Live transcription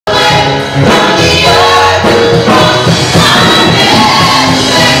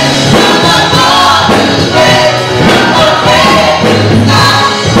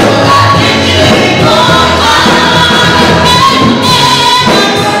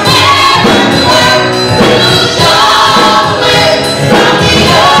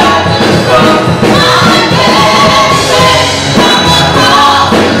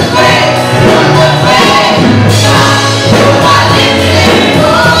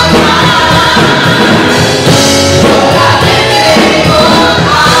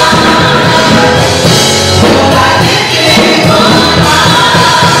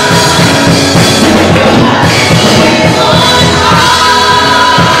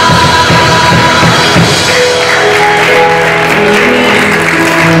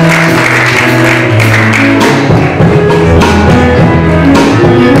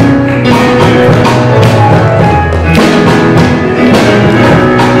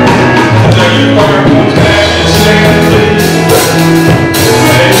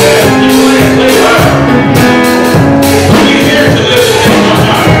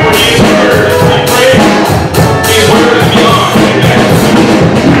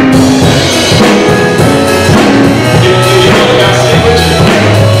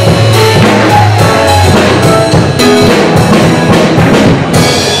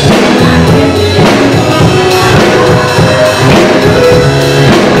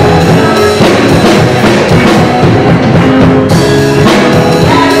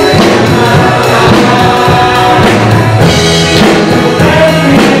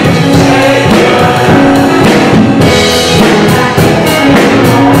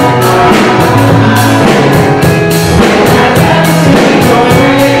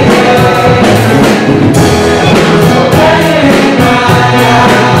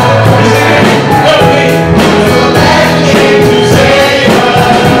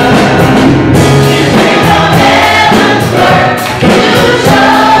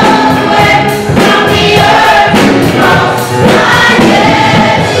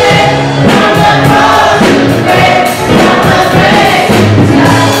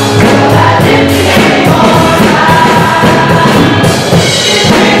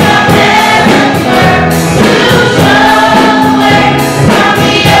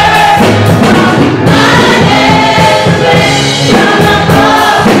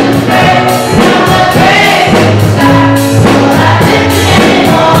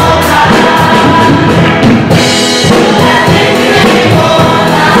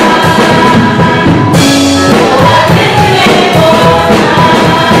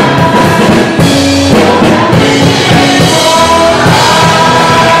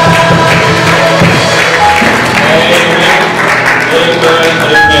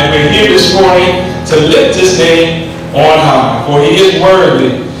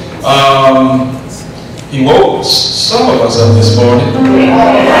He woke some of us up this morning. Or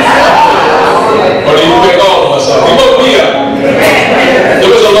did he wake all of us up? He woke me up. There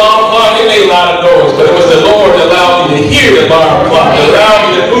was a alarm clock. It made a lot of noise, but it was the Lord that allowed me to hear the alarm clock, that allowed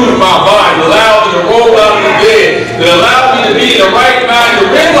me to move my body, that allowed me to roll out of the bed, that allowed me to be in the right mind, to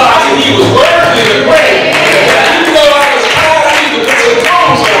realize that He was worthy to pray. Even though I was tired, I need to put some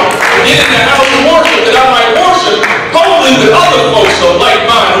clothes on to get in the house of worship, that I might worship hopefully with other folks of like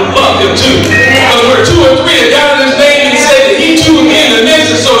mind who love Him too. Because we're two or three that got in His name, and He said that He too would be in the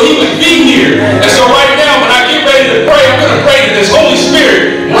midst, and so He would be here. And so right now, when I get ready to pray, I'm going to pray that His Holy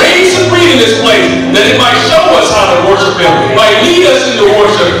Spirit reign supreme in this place, that it might show us how to worship Him, might lead us into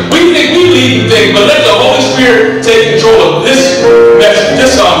worship. We think we lead in things, but let the Holy Spirit take control of this message,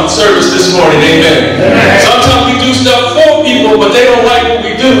 this service this morning. Amen. Sometimes we do stuff for people, but they don't like what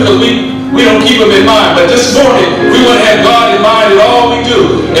we do because we don't keep them in mind. But this morning, we want to have God in mind in all we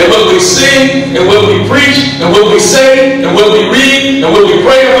do. And what we sing, and what we preach, and what we say, and what we read, and what we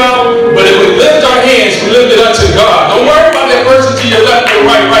pray about. But if we lift our hands, we lift it unto God. Don't worry about that person to your left or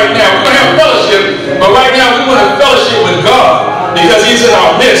right now. We're going to have fellowship, but right now we want to fellowship with God. Because He's in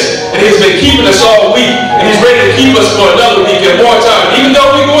our midst, and He's been keeping us all week, and He's ready to keep us for another week and more time. Even though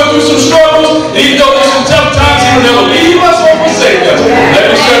we're going through some struggles, and even though there's some tough times, He will never leave us or forsake us.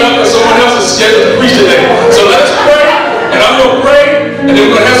 Let me shut up because someone else is scheduled to preach today. So let's pray, and I'm going to pray, and then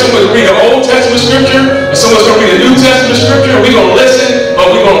we're going to have someone read the Old Testament scripture, and someone's going to read the New Testament scripture, and we're going to listen,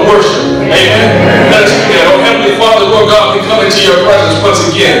 but we're going to worship. Amen. Let us begin. Oh, Heavenly Father, Lord God, we come into your presence once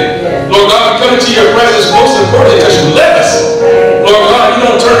again. Lord God, we come into your presence most importantly because you led us. Lord God, you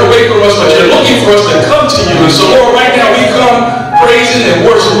don't turn away from us, but you're looking for us to come to you. And so, Lord, right now we come praising and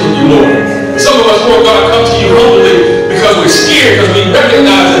worshiping you, Lord. Some of us, Lord God, come to you humbly because we're scared, because we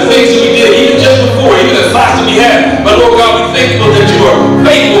recognize the things that we did even just before, even the thoughts that we had. But, Lord God, we're thankful that you are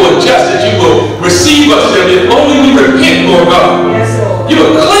faithful and just, that you will receive us, that if only we repent, Lord God, you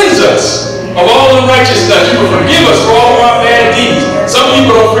will cleanse us of all unrighteousness. You will forgive us for all of our bad deeds. Some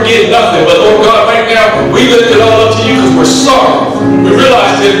people don't forget nothing, but Lord God, right now, we lift it all up to you because we're sorry. We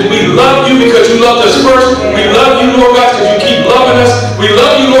realize that we love you because you loved us first. We love you, Lord God, because you keep loving us. We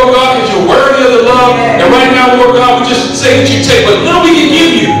love you, Lord God, because you're worthy of the love. And right now, Lord God, we just say that you take what little we can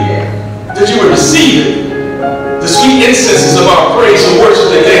give you, that you would receive it. The sweet incenses of our praise and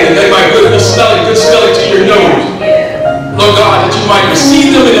worship today, that they might good smelling to your nose. Lord God, that you might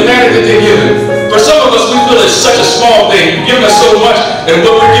receive them in the manner that they're given. For some of us, we feel it's such a small thing. You've given us so much, and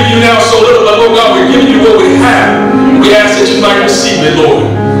what we're giving you now is so little. But Lord God, we're giving you what we have. We ask that you might receive it, Lord.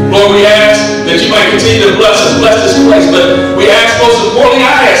 Lord, we ask that you might continue to bless us, bless this place. But we ask most importantly,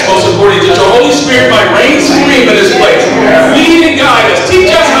 I ask most importantly, that your Holy Spirit might reign supreme in this place. Lead and guide us.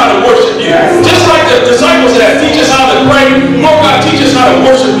 Teach us how to worship you. Just like the disciples that teach us how to pray. Lord God, teach us how to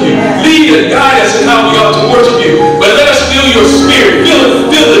worship you. Lead and guide us in how we ought to worship you. But let us feel your spirit.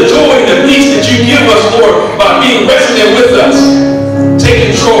 Feel the joy and the peace that you give us, Lord, by being resident with us.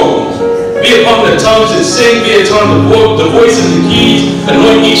 Take control. Be upon the tongues that sing, be upon the voice and the keys.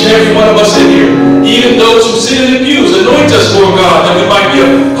 Anoint each and every one of us in here. Even those who sit in the pews, anoint us, Lord God, that we might be a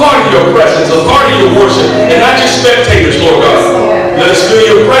part of your presence, a part of your worship, and not just spectators, Lord God. Let us feel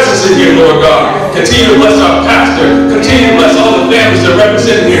your presence in here, Lord God. Continue to bless our pastor. Continue to bless all the families that are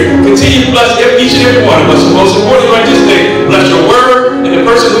represented here. Continue to bless each and every one of us. And most importantly, right this day, bless your word and the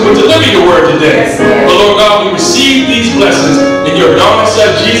person who will deliver your word today. But Lord God, we receive these blessings in your darling Son,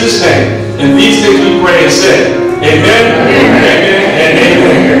 Jesus' name. And these things we pray and say, amen, amen, and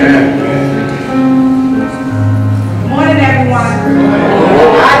amen. Good morning, everyone.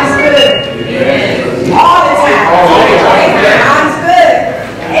 God is good. All the time. God is good.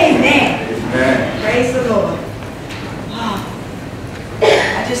 Amen. Praise the Lord.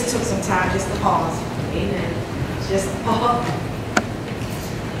 I just took some time just to pause. Amen. Just pause.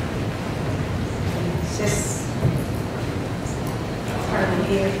 Just turn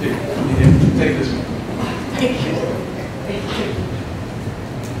here. Take this one. Thank you. Thank you.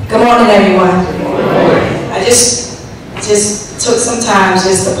 Good morning, everyone. Good morning. I just took some time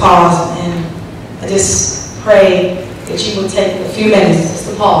just to pause, and I just pray that you will take a few minutes just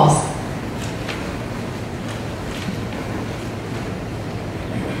to pause.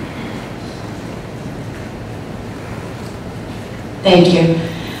 Thank you.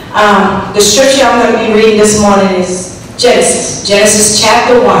 The scripture I'm going to be reading this morning is Genesis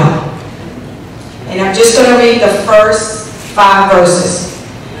chapter 1. And I'm just going to read the first 5 verses.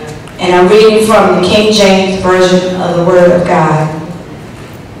 And I'm reading from the King James Version of the Word of God.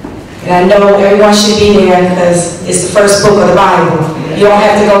 And I know everyone should be there because it's the first book of the Bible. You don't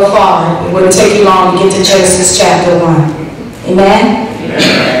have to go far. It wouldn't take you long to get to Genesis chapter 1. Amen?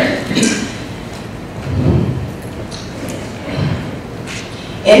 Amen.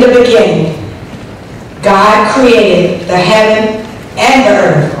 In the beginning, God created the heaven and the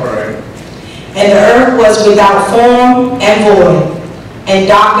earth. All right. And the earth was without form and void, and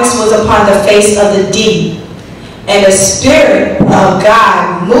darkness was upon the face of the deep. And the Spirit of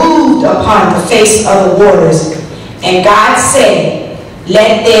God moved upon the face of the waters. And God said,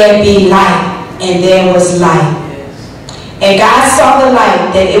 "Let there be light," and there was light. And God saw the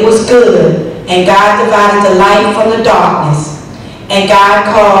light, that it was good, and God divided the light from the darkness. And God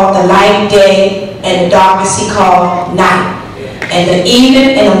called the light day, and the darkness he called night. And the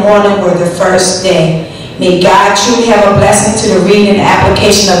evening and the morning were the first day. May God truly have a blessing to the reading and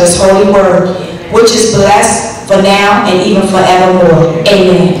application of his holy word, which is blessed for now and even forevermore.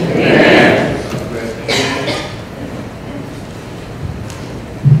 Amen. Amen.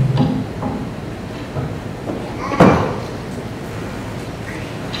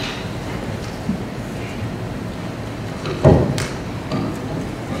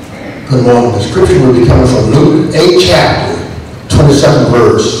 Good morning. The scripture will be coming from Luke 8 chapter, 27th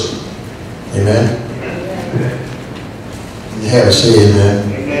verse. Amen. You have to say amen.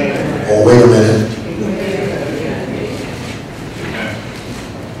 Oh, wait a minute.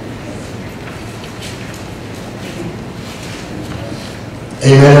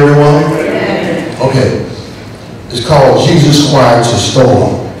 Amen, everyone? Okay. It's called Jesus Quiets a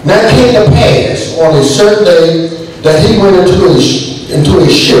Storm. Now it came to pass on a certain day that he went into a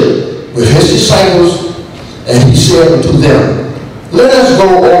ship with his disciples, and he said unto them, "Let us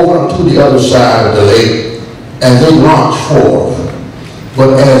go over unto the other side of the lake." And they launched forth.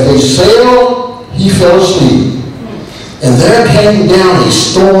 But as they sailed, he fell asleep. And there came down a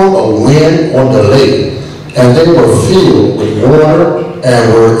storm of wind on the lake, and they were filled with water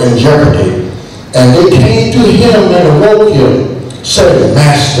and were in jeopardy. And they came to him and awoke him, saying,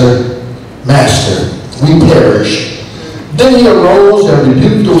 "Master, Master, we perish." Then he arose and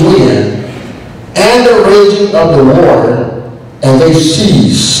rebuked the wind and the raging of the water, and they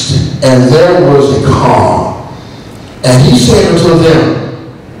ceased, and there was a calm. And he said unto them,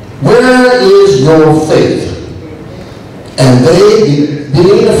 "Where is your faith?" And they,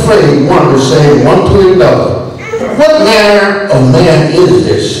 being afraid, wondered, saying one to another, "What manner of man is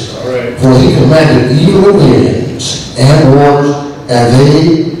this?" For he commanded even the winds and waters, and they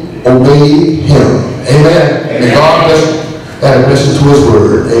obeyed him. Amen. Amen. May God bless, add a blessing to his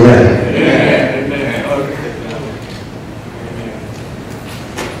word. Amen. Amen.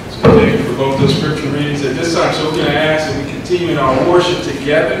 So thank you for both those scripture readings at this time. So we're going to ask that we continue in our worship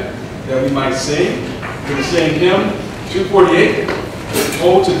together, that we might sing. We're going to sing hymn 248,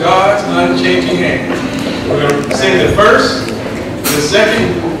 "Hold to God's Unchanging Hand." We're going to sing the first, the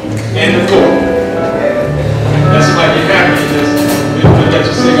second, and the fourth. That's why you're happy in this. We'll let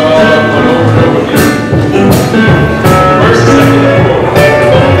you sing all of one over and over again. First, the second, and the fourth. Still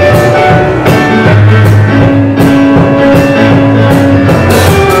this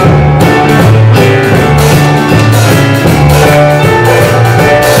great temptation.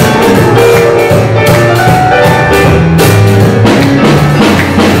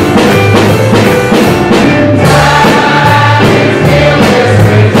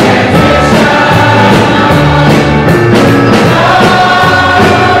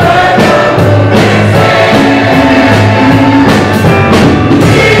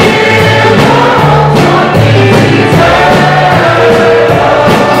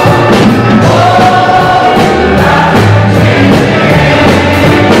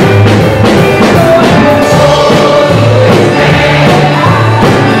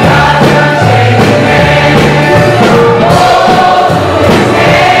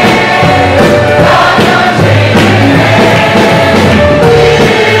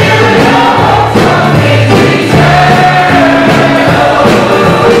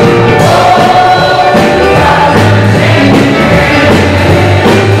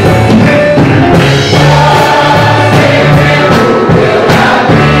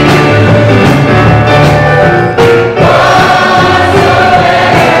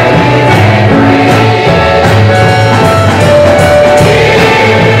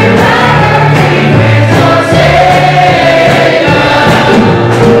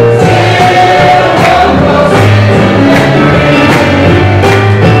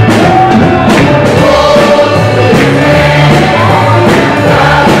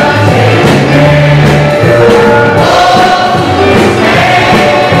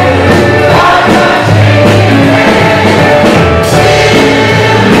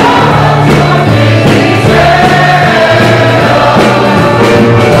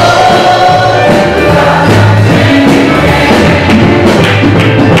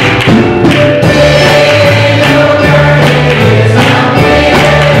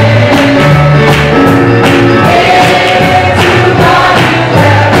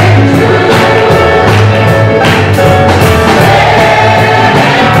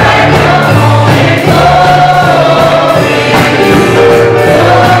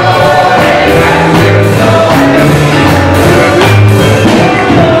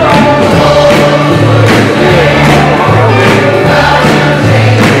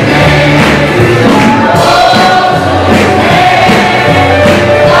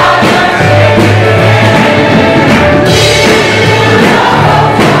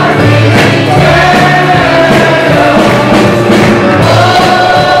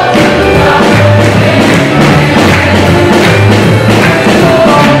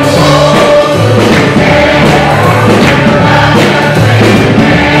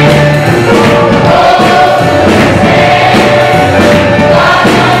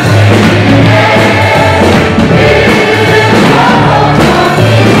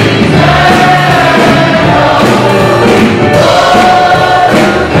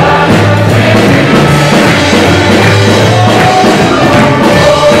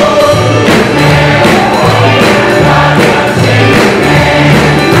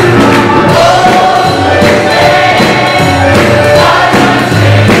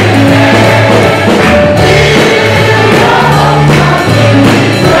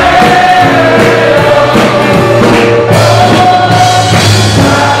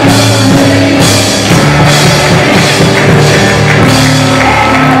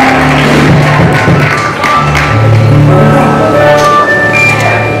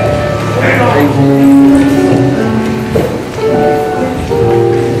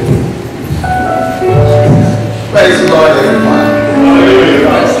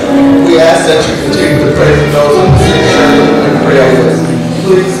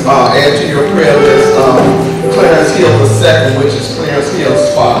 add to your prayer list Clarence Hill II, which is Clarence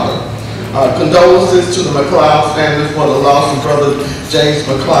Hill's father. Condolences to the McLeod family for the loss of brother James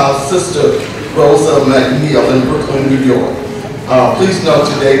McLeod's sister, Rosa McNeil, in Brooklyn, New York. Please note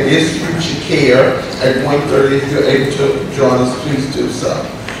today is Future Care at 1:30. If you're able to join us, please do so.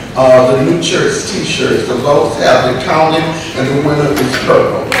 The new church t-shirts, the votes have been counted and the winner is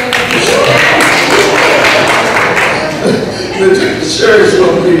purple. The shirts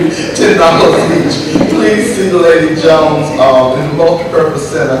will be $10 each. Please see Lady Jones in the multi-purpose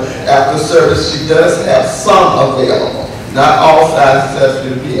center after service. She does have some available. Not all sizes have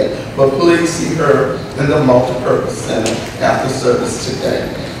been yet, but please see her in the multi-purpose center after service today.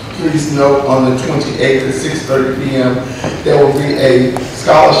 Please note on the 28th at 6:30 p.m. there will be a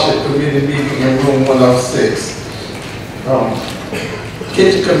scholarship committee meeting in room 106.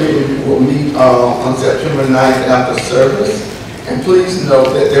 Kitchen committee will meet on September 9th after service. And please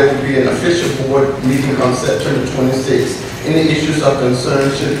note that there will be an official board meeting on September 26th. Any issues of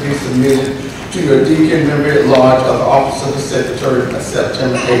concern should be submitted to your deacon member at large of the office of the secretary by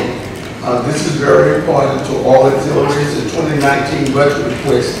September 8th. This is very important to all auxiliaries. The 2019 budget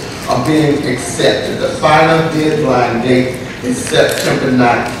requests are being accepted. The final deadline date is September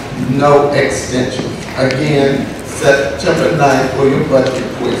 9th. No extension. Again, September 9th for your budget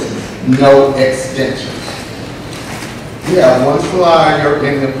request. No extension. We have one flyer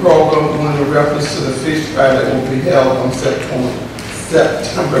in the program in reference to the fish fry that will be held on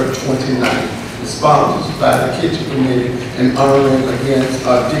September 29th. Sponsored by the Kitchen Committee and honoring against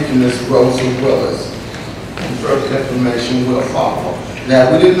Deaconess Rosa Willis. And further information will follow.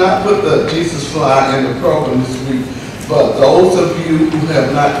 Now, we did not put the Jesus fly in the program this week, but those of you who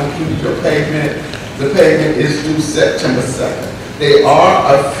have not completed your payment, the payment is due September 2nd. There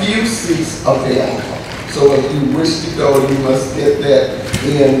are a few seats available. So if you wish to go, you must get that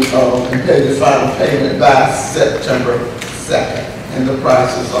in and pay the final payment by September 2nd. And the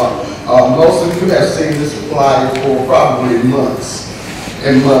prices are, most of you have seen this flyer for probably months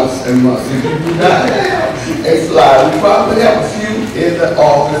and months and months. If you do not have a flyer, we probably have a few in the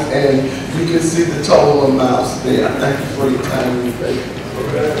office and you can see the total amounts there. Thank you for your time and your patience.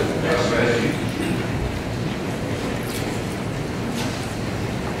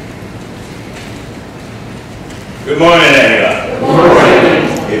 Good morning, everyone. Good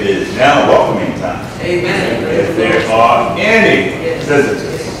morning. It is now welcoming time. Amen. If there are any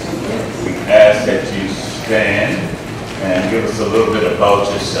visitors, we ask that you stand and give us a little bit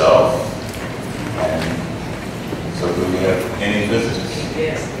about yourself. And so do we have any visitors?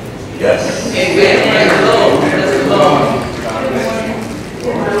 Yes. Yes. Amen. Praise the Lord. Praise the Lord.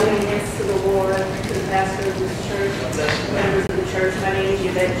 Good morning. Thanks to the Lord, to the pastor of this church, members of the church. My name is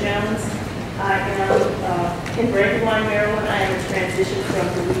Yvette Jones. I am in Brandywine, Maryland. I am in transition from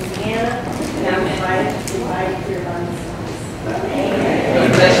Louisiana, and I'm invited here by my sons.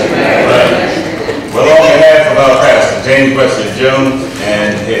 Well, on behalf of our pastor, James Wesley Jones,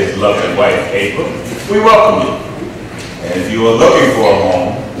 and his lovely wife, April, we welcome you. And if you are looking for a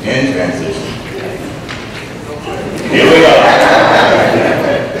home in transition, here we are.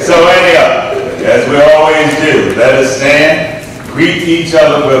 So anyhow, as we always do, let us stand. Greet each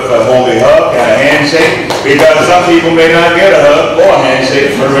other with a holy hug and a handshake, because some people may not get a hug or a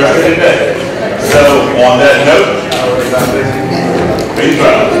handshake for the rest of the day. So, on that note, please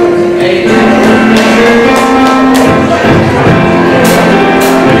rise.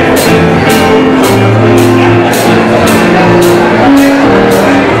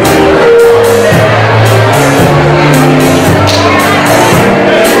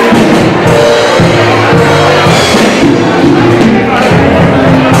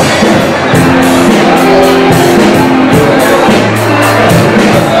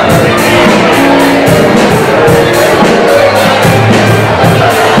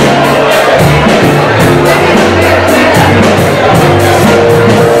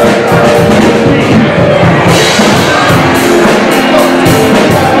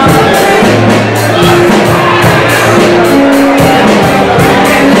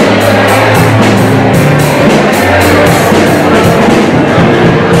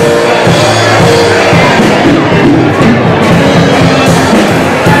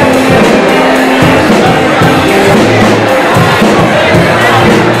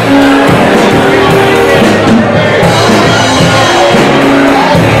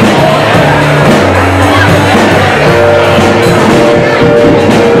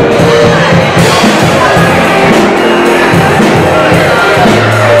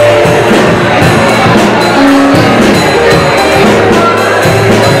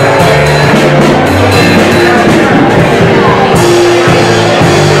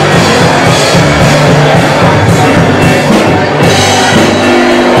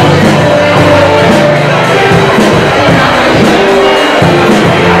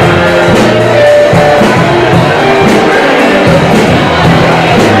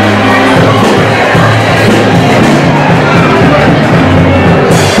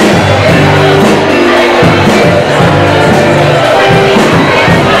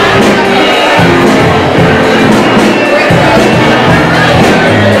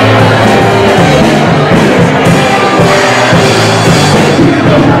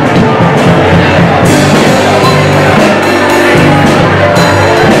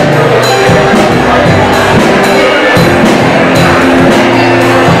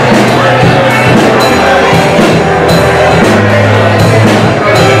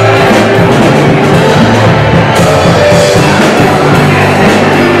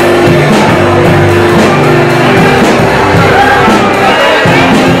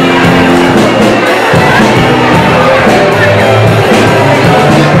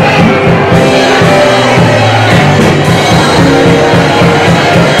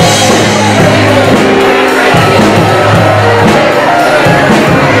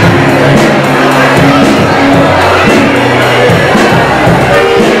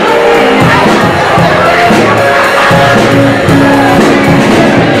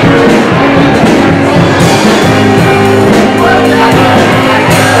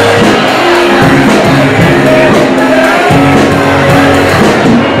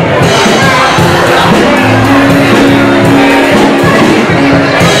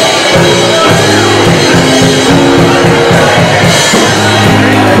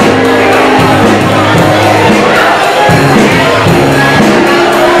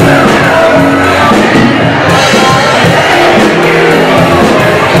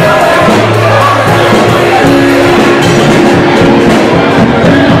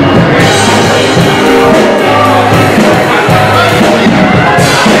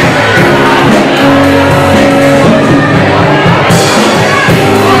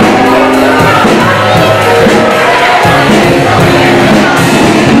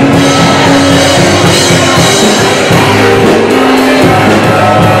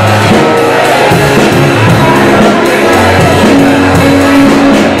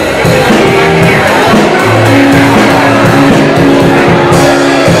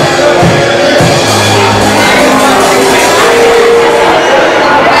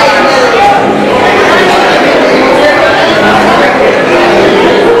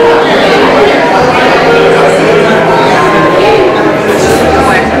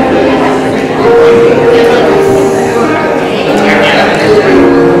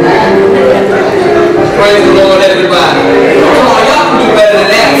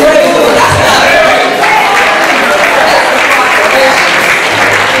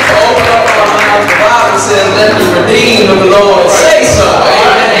 says, let the redeemed of the Lord say so.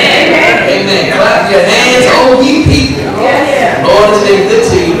 Amen. Amen. Clap your hands, oh ye people. Lord has been good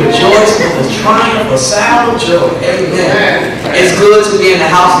to you. Rejoice with the triumph, a sound of joy. Amen. It's good to be in the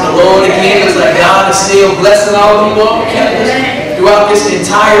house of the Lord again. It's like God is still blessing all of you all throughout this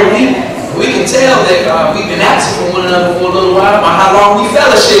entire week. We can tell that we've been absent from one another for a little while by how long we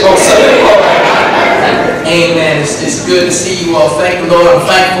fellowship on Sunday morning. Amen. It's good to see you all. Thank the Lord. I'm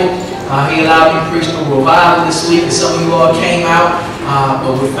thankful. He allowed me to preach the revival this week, and some of you all came out.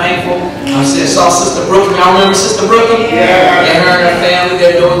 But we're thankful. I saw Sister Brooklyn. Y'all remember Sister Brooklyn? Yeah. And her and her family,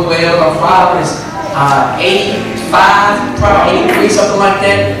 they're doing well. Her father is 85, probably 83, something like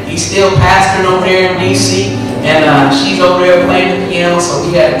that. He's still pastoring over there in D.C. And she's over there playing the piano, so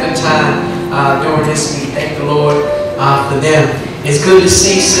we had a good time during this week. Thank the Lord for them. It's good to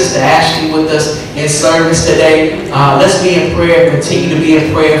see Sister Ashley with us in service today. Let's be in prayer, continue to be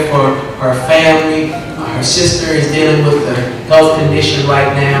in prayer for her family. Her sister is dealing with a health condition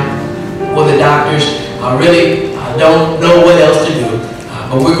right now where the doctors really don't know what else to do.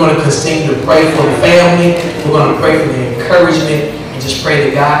 But we're going to continue to pray for the family. We're going to pray for the encouragement and just pray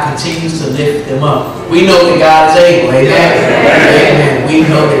that God continues to lift them up. We know that God is able. Amen. Amen. We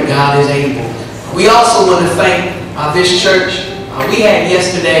know that God is able. We also want to thank this church. We had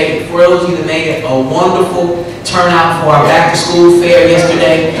yesterday, for those of you that made a wonderful turnout for our back-to-school fair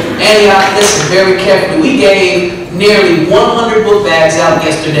yesterday. Antioch, listen very carefully. We gave nearly 100 book bags out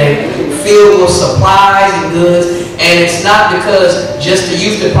yesterday, filled with supplies and goods. And it's not because just the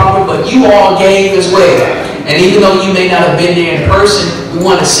youth department, but you all gave as well. And even though you may not have been there in person, we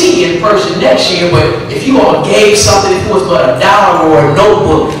want to see you in person next year. But if you all gave something, if it was but $1 or a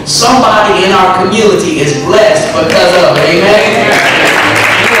notebook, somebody in our community is blessed because of it. Amen.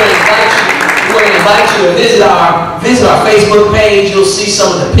 We want to invite you to visit our Facebook page. You'll see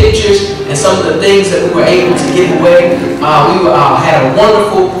some of the pictures and some of the things that we were able to give away. We had a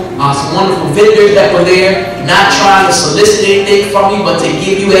some wonderful vendors that were there, not trying to solicit anything from you, but to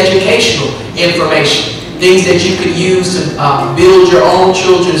give you educational information, things that you could use to build your own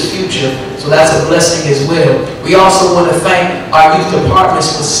children's future. So that's a blessing as well. We also want to thank our youth department,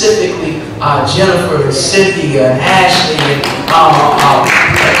 specifically Jennifer and Cynthia and Ashley and all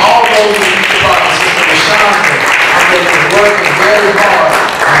those youth departments. I've been working very hard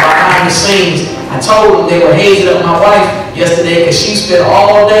behind the scenes. I told them they were hazing up my wife yesterday because she spent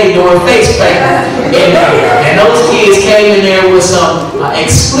all day doing face paint. And those kids came in there with some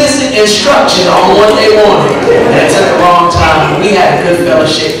explicit instruction on what they wanted. And it took a long time. We had a good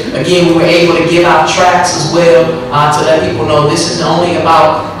fellowship. Again, we were able to give out tracts as well to let people know this isn't only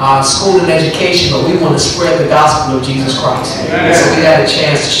about school and education, but we want to spread the gospel of Jesus Christ. And so we had a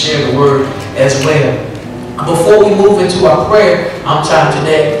chance to share the word as well. Before we move into our prayer time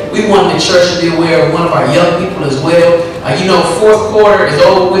today, we want the church to be aware of one of our young people as well. You know, fourth quarter is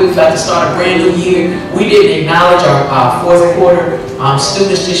over with. We're about to start a brand new year. We didn't acknowledge our fourth quarter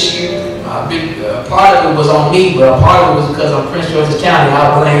students this year. Part of it was on me, but a part of it was because I'm Prince George's County.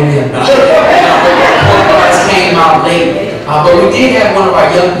 I'll blame them. Reports came out late. But we did have one of our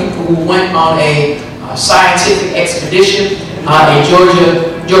young people who went on a scientific expedition in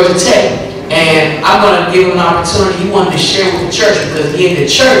Georgia Tech. And I'm going to give him an opportunity. He wanted to share with the church because, again, the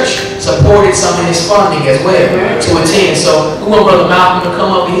church supported some of his funding as well to attend. So we want Brother Malcolm to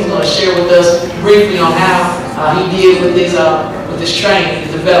come up and he's going to share with us briefly on how he did with this training,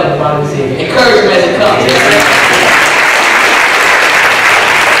 his development while he was here. Encourage him as it comes.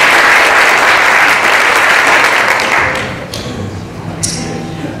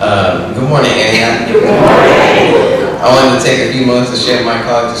 Good morning, Antioch. Good morning. I wanted to take a few moments to share my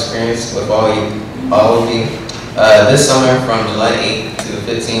college experience with all of you. This summer, from July 8th to the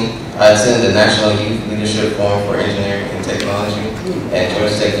 15th, I attended the National Youth Leadership Forum for Engineering and Technology at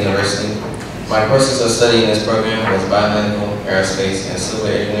Georgia Tech University. My courses of study in this program was biomedical, aerospace, and civil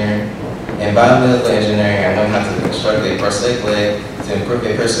engineering. In biomedical engineering, I learned how to construct a prosthetic leg to improve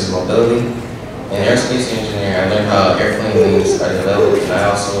a person's mobility. In aerospace engineering, I learned how airplane wings are developed, and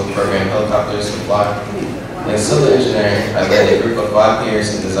I also programmed helicopters to fly. In civil engineering, I led a group of 5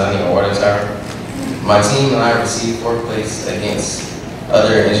 peers in designing a water tower. My team and I received 4th place against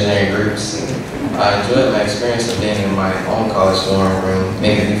other engineering groups. I enjoyed my experience of being in my own college dorm room,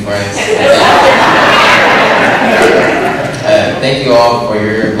 making new friends. Thank you all for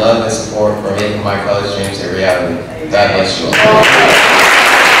your love and support for making my college dreams a reality. God bless you all.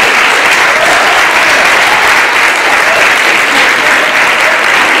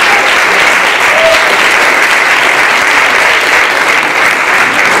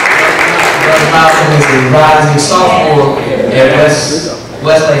 Malcolm is a rising sophomore at West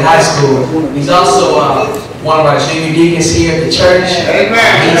Westlake High School. He's also one of our junior deacons here at the church.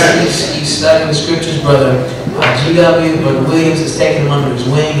 Amen. He's studying the scriptures. Brother GW, Brother Williams has taken him under his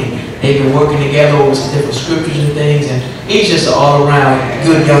wing, and they've been working together over some different scriptures and things, and he's just an all-around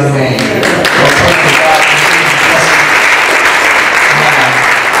good young man.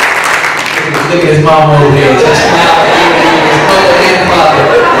 Look at his mom over there. His mother and father.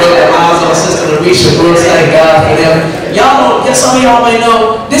 Brother Alonzo, Sister Larisha Brooks, thank God for them. Y'all know, some of y'all may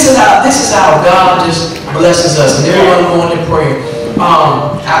know, this is how God just blesses us. And everyone going to prayer.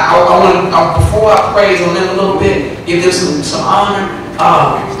 Before I praise on them a little bit, give them some honor,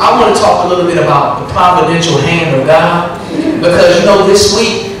 I want to talk a little bit about the providential hand of God. Because, you know, this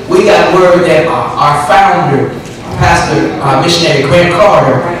week, we got word that our founder, Pastor Missionary Grant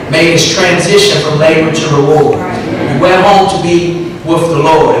Carter, made his transition from labor to reward. He went home to be with the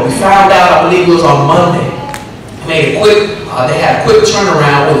Lord. And we found out, I believe it was on Monday. They had a quick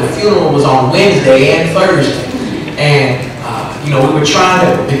turnaround where the funeral was on Wednesday and Thursday. And you know, we were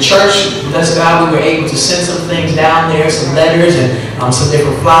the church, bless God, we were able to send some things down there, some letters and some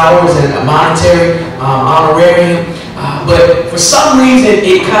different flowers and a monetary honorarium. But for some reason,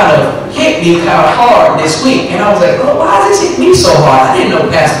 it kind of hit me kind of hard this week. And I was like, oh, why does this hit me so hard? I didn't know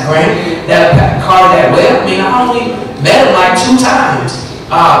Pastor Grant that Carter that well. I mean, I only met him like 2 times.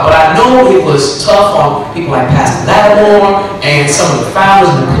 But I know it was tough on people like Pastor Lattimore and some of the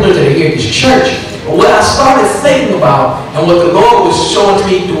founders and the pillars that are here at this church. But what I started thinking about, and what the Lord was showing to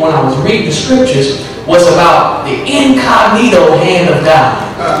me when I was reading the scriptures, was about the incognito hand of God.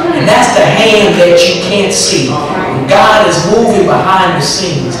 And that's the hand that you can't see. God is moving behind the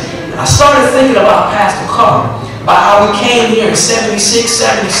scenes. And I started thinking about Pastor Carter, about how he came here in 76,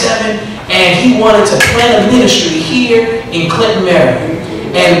 77, and he wanted to plant a ministry here in Clinton, Maryland.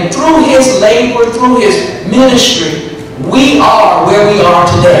 And through his labor, through his ministry, we are where we are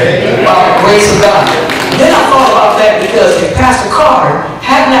today by the grace of God. Then I thought about that because if Pastor Carter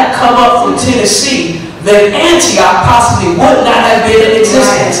had not come up from Tennessee, then Antioch possibly would not have been in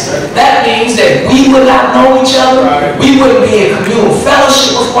existence. That means that we would not know each other. We wouldn't be in communal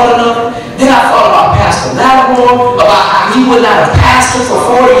fellowship with one another. Then I thought about Pastor Lattimore, about how he would not have pastored for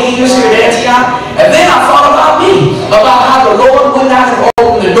 40 years here at Antioch. And then I thought about me, about how the Lord would not have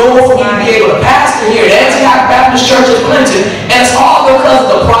opened the door for me to be able to pastor here at Antioch Baptist Church of Clinton. And it's all because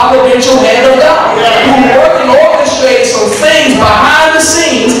of the providential hand of God, who worked and orchestrated some things behind the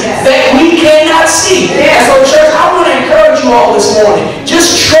scenes that we cannot see. And so, church, I want to encourage you all this morning.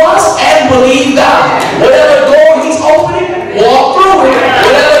 Just trust and believe God. Whatever door he's opening, walk through it.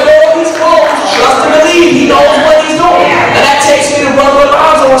 Whatever door he's closed, trust and believe he knows what he's doing. And that takes me to Brother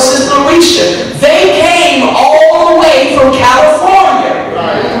Alonzo and Sister Larisha. They came all the way from California.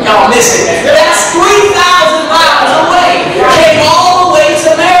 Y'all listen. That's 3,000 miles away. Came all the way to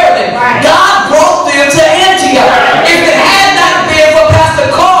Maryland. God brought them to Antioch. If it had not been for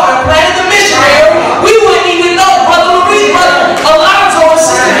Pastor Carter planting the missionary, we wouldn't even know Brother Alonzo and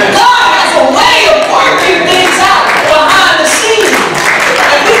Sister. God has a way of working things out behind the scenes.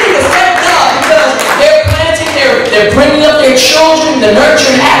 And we need to thank God because they're planting, they're bringing up their children, the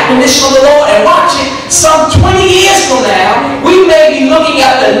nurturing admonition of the Lord, and watch it. Some 20 years from now, we may be looking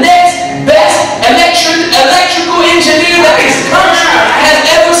at the next best electrical engineer that this country has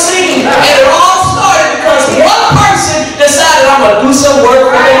ever seen. And it all started because one person decided, I'm going to do some work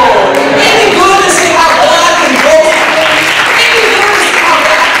for the Lord. Any good to see how God can go? Any good to see how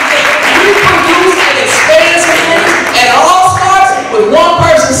God can reproduce and expand some things? And it all starts with one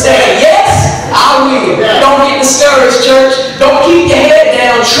person saying, yes, I will. Don't get discouraged, church. Don't keep your head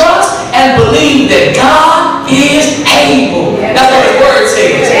down. Trust and believe that God is able. That's what the word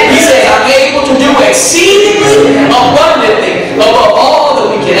says. He says, I'm able to do exceedingly abundantly above all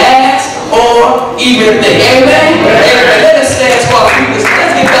that we can ask or even think. Amen? Amen. Let us stand while we do this. Let's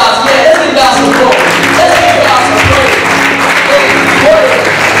give God some praise. Let's give God some glory. Let's give God some praise. He's worthy.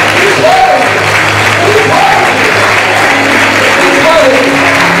 He's worthy. He's worthy. He's worthy.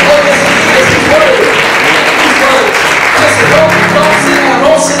 Oh, yes, he is. He's worthy. He's worthy. Listen, don't sit down.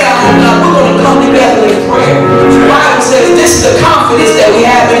 Don't sit down. We're going to come together in prayer. The Bible says this is the confidence that we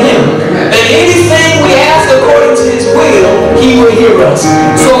have in him. That anything we ask according to his will, he will hear us.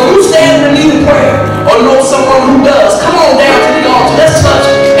 So if you stand in need of prayer or know someone who does, come on down to the altar. Let's touch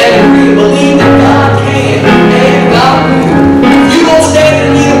and agree. Believe that God can and God will. If you don't stand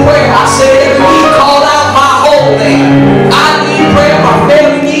in need of prayer, I say every week, call out my whole name. I need prayer. My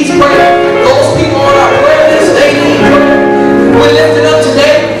family needs prayer. Those people on our prayer list, they need prayer. We're lifting up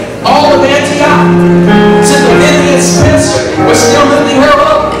today all of Antioch. Sister Vivian Spencer, we're still lifting her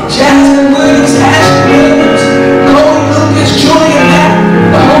up. Jasmine Williams, Ashley Williams, Cody Lucas, Julian Matt,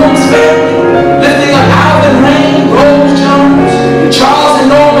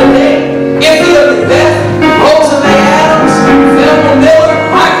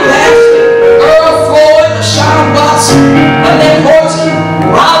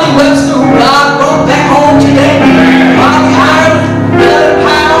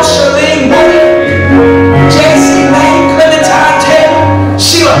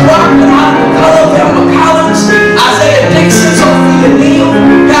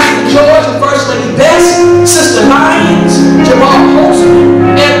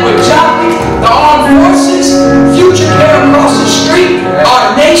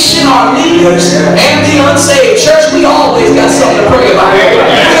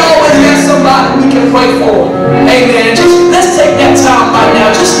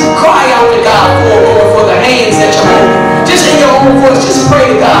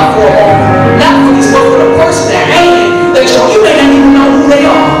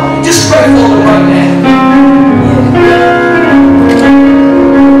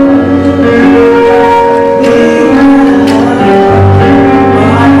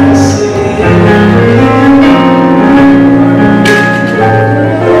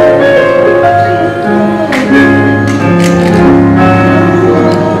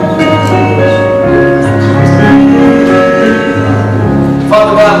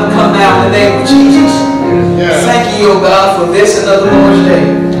 today.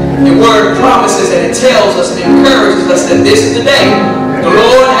 The word promises and it tells us and encourages us that this is the day the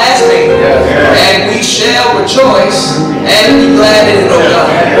Lord has made, and we shall rejoice and be glad in it, oh God.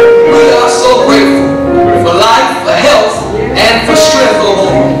 We are so grateful for life, for health, and for strength, oh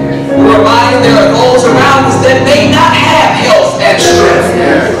Lord. We're reminded there are those around us that may not have health and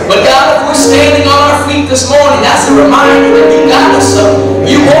strength. But God, if we're standing on our feet this morning, that's a reminder that you got us up.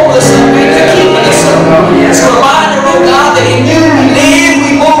 You woke us up and you're keeping us up. It's a reminder, oh God, that in you we live,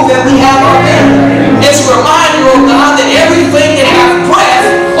 we move, and we have our being. It's a reminder, oh God, that everything that has breath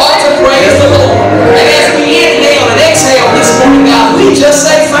ought to praise the Lord. And as we inhale and exhale this morning, God, we just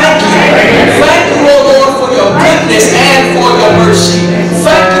say thank you. Thank you, oh Lord, for your goodness and for your mercy.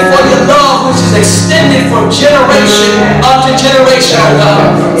 Thank you for your love, which is extended from generation unto generation, oh God.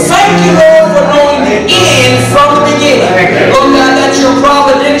 Thank you, Lord, for knowing the end from the beginning. Lord God, that's your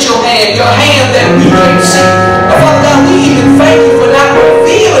providential hand, your hand that we can see. But Father God, we even thank you for not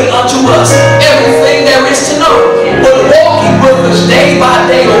revealing unto us everything there is to know, but walking with us day by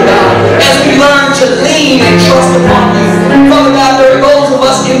day, oh God, as we learn to lean and trust upon you. Father God, there are those of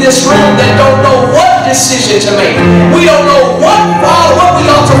us in this room that don't know what decision to make. We don't know what we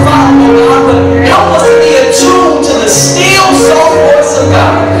ought to follow, oh God, but help us to be attuned to the still soft voice of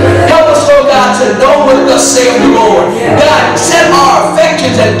God. Help us, oh God, to know what thus saith the Lord. God, set our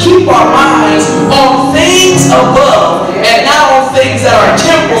affections and keep our minds on things above and not on things that are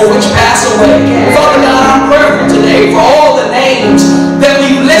temporal, which pass away. Father God, I'm prayerful today for all the names that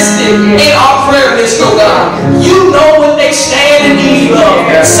we've listed in our prayer list, oh God. You know what they stand in need of.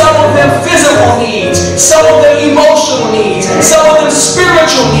 Some of them physical needs, some of them emotional needs, some of them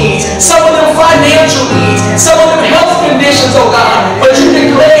spiritual needs, some of them financial needs, some of them health conditions, oh God. But you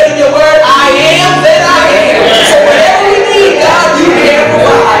declared in your word, I am that I am. So whatever we need, God, you can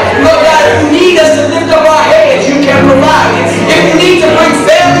provide. Lord God, if you need us to lift up our heads, you can provide it. If you need to bring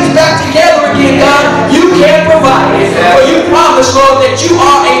families back together again, God, you can provide it. For you promise, Lord, that you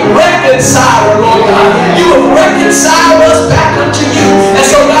are a reconciler, Lord God. You have reconciled us back unto you. And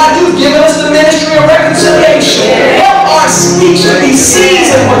so, God, you've given us the ministry of reconciliation. Help our speech to be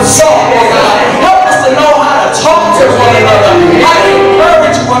seasoned with salt, Lord God. Help us to know how to talk to one another, how to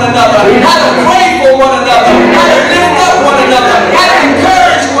encourage one another, how to pray for one another, how to lift up one another, how to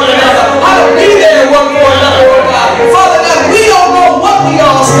encourage one another, how to be there one for another, Lord God. Father God, we don't know what we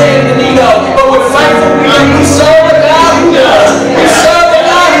all stand in need of, but we're thankful that we serve a God who does. We serve a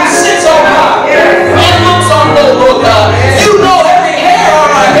God who sits on high and looks on low, Lord God. You know every hair on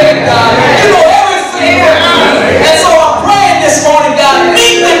our head, God. You know everything we need. And so I'm praying this morning, God,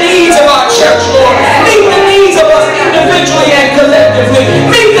 meet the needs of our church, Lord. Meet the needs of us individually and collectively.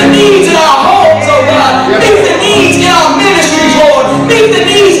 Meet the needs in our homes, oh God. Meet the needs in our ministries, Lord. Meet the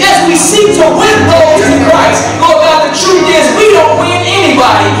needs as we seek to win those to Christ. Lord God, the truth is we don't win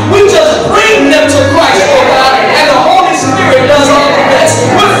anybody. We just bring them to Christ, Lord God.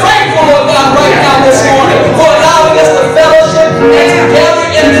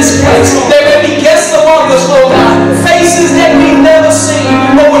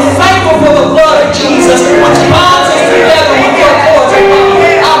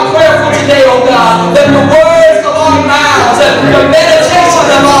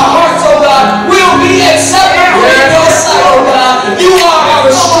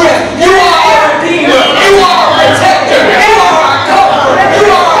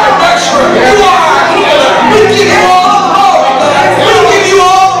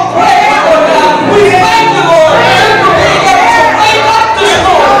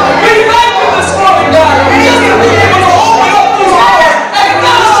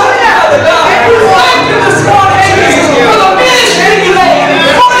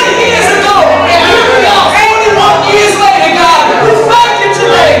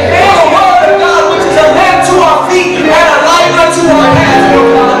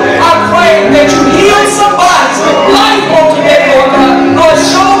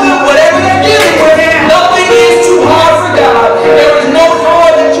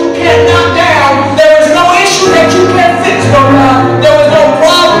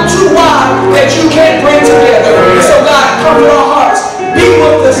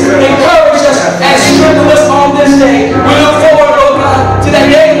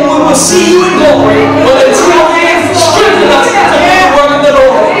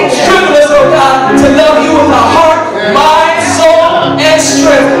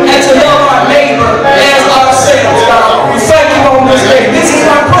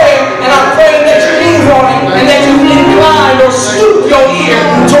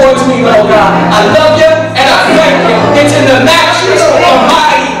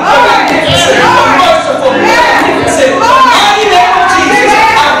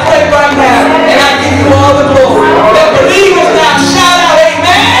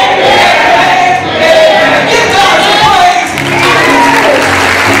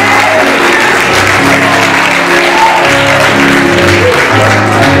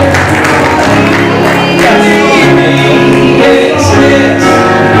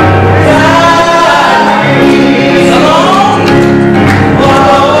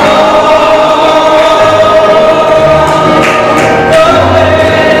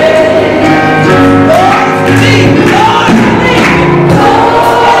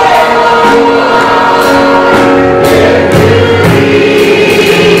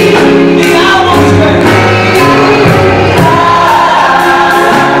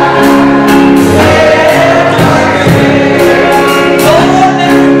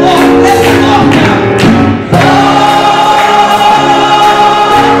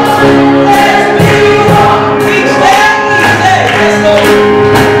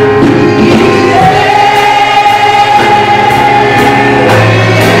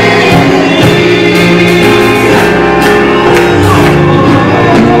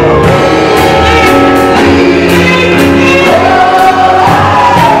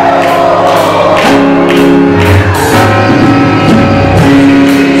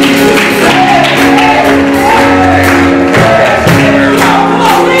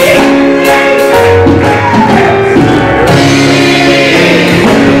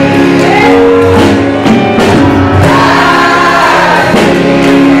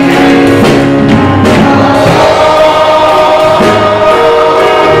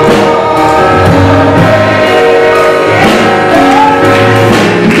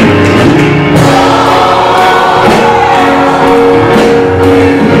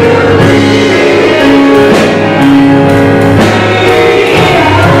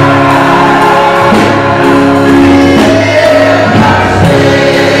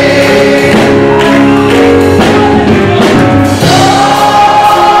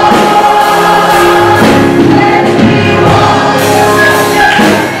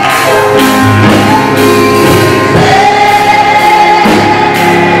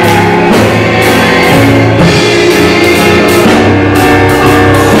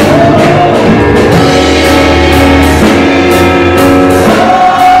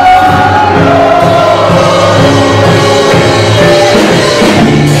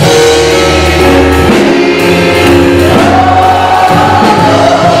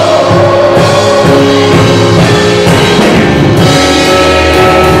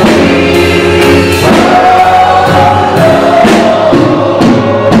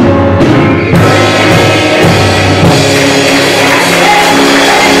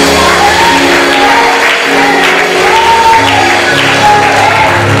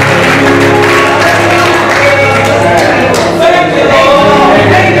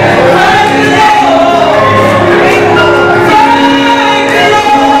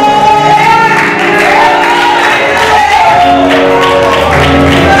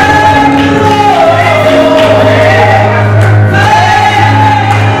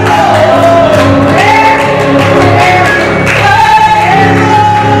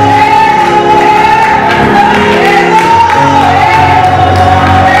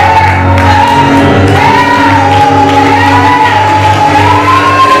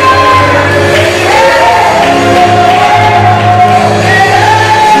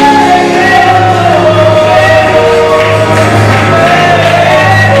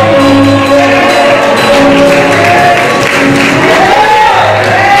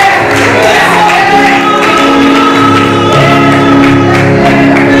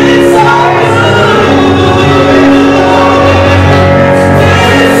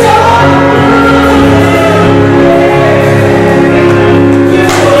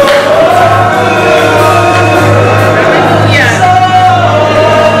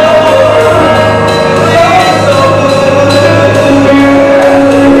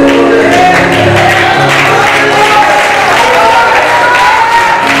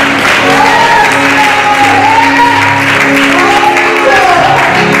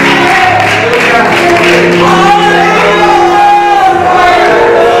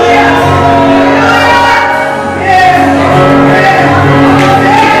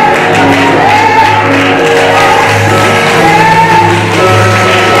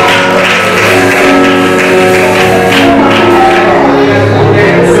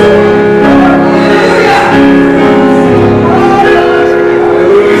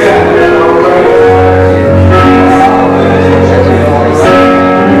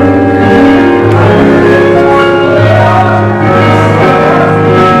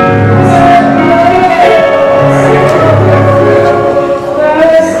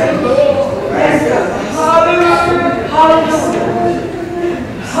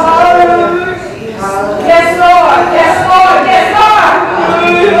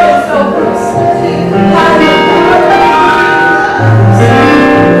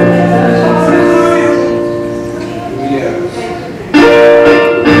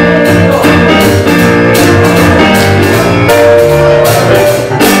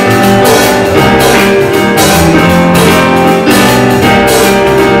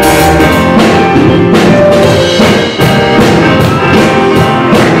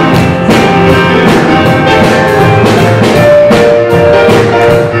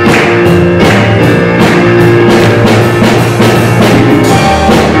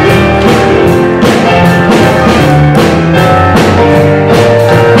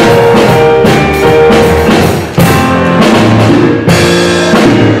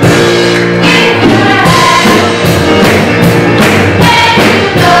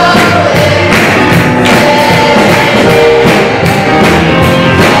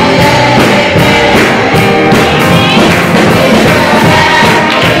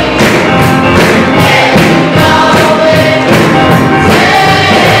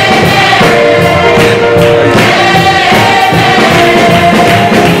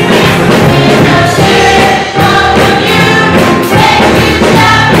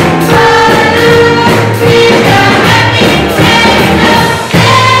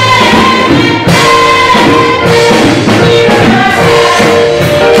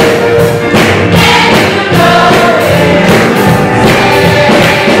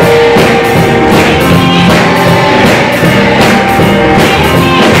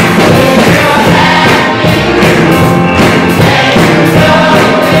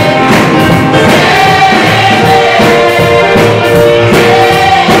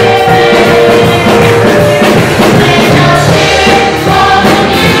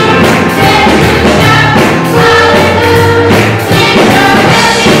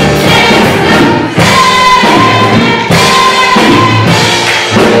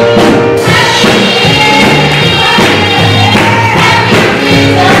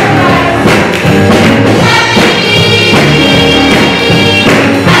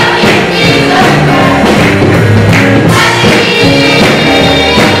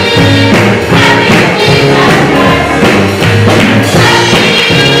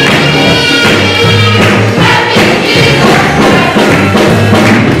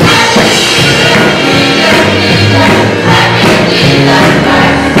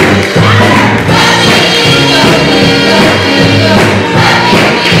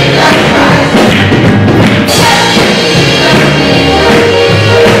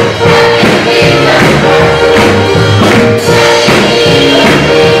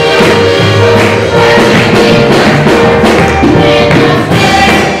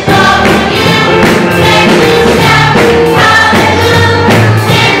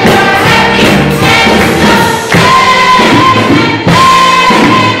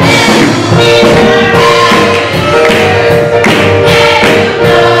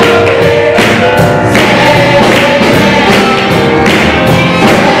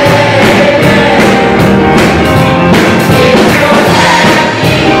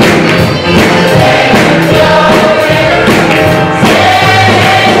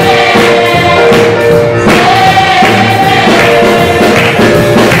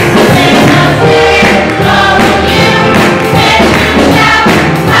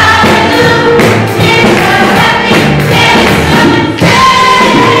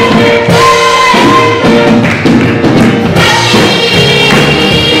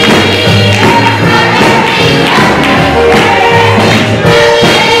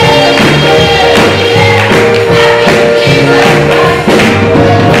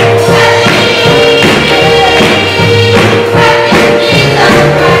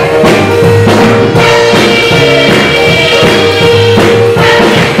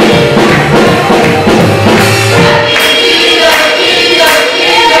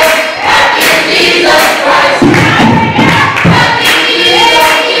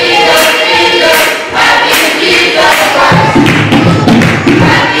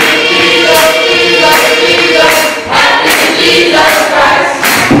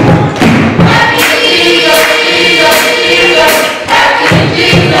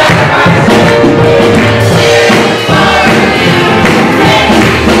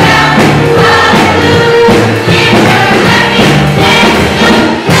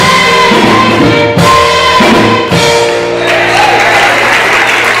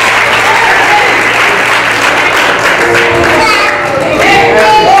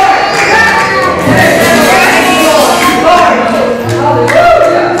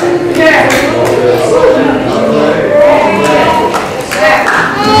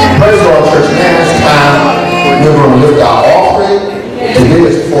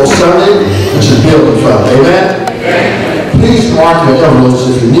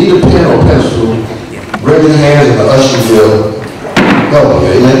 if you need a pen or pencil, raise your hands and the usher will help you.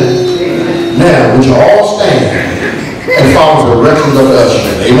 Amen? Now, would you all stand and follow the directions of the usher?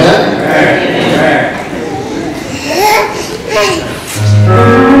 Amen? Amen.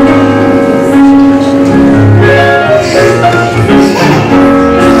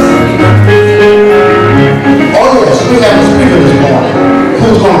 Oh yes, we have a speaker this morning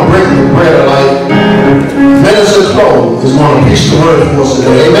who's going to break the bread of life. Minister Chloe is going to preach the word for us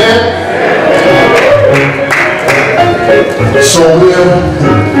today. Amen? So we're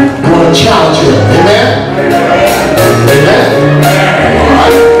going to challenge him. Amen? Amen? All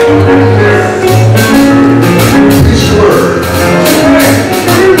right. Preach the word.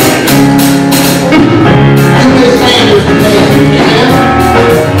 You may stand with your name. Amen?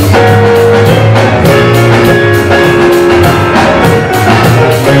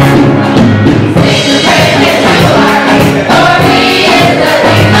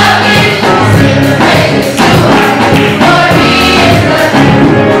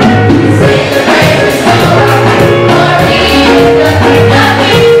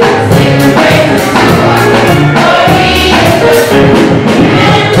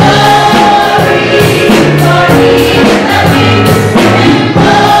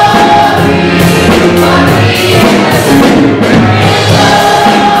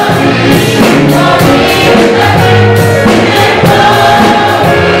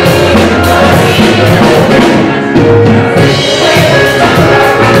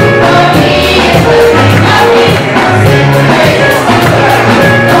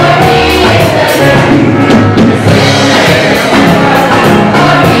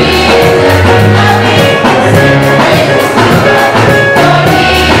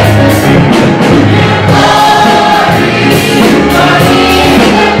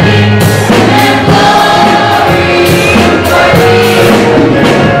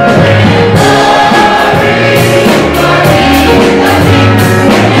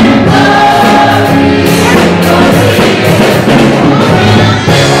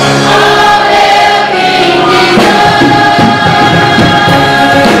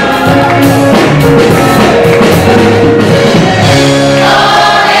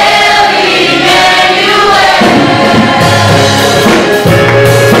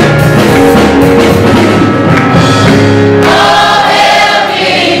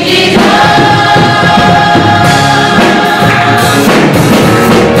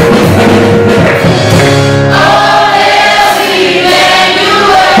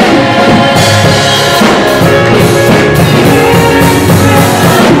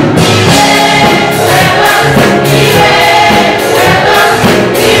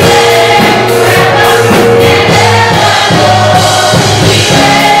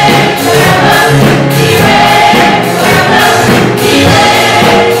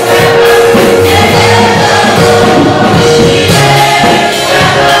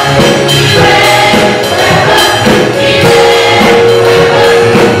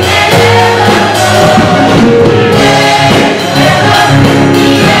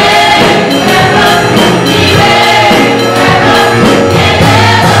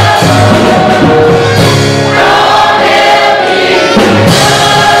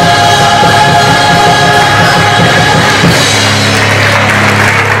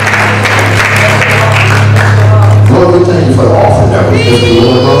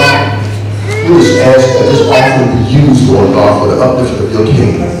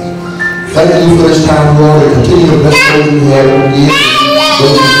 Thank you for this time, Lord, and continue to bless those who have over the years,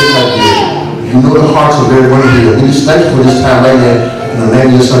 those who did not give. You know the hearts of everyone here. We just thank you for this time right now. In the name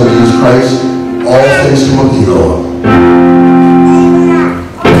of your Son, Jesus Christ, all things come of thee, Lord.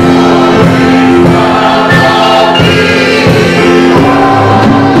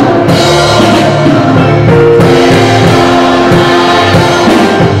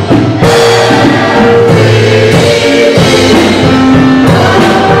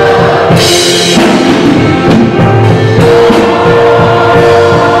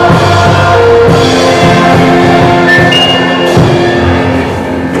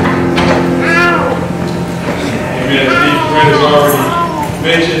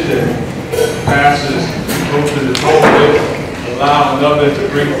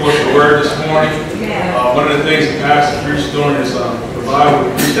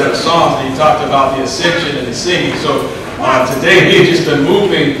 Today we've just been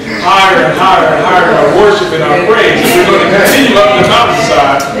moving higher and higher and higher in our worship and our praise. We're going to continue up the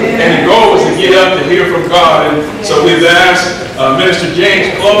mountainside, and the goal is to get up to hear from God. And so we've asked Minister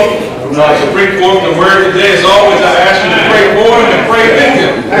James Chloe To bring forth the word today, as always, I ask you to pray for him and pray with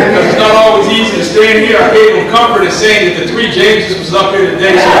him. Because it's not always easy to stand here. I gave him comfort in saying that the three Jameses was up here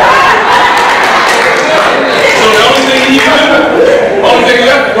today. So the only thing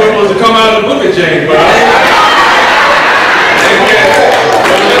left for him was to come out of the book of James. But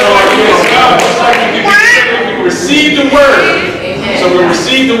we receive the word. So we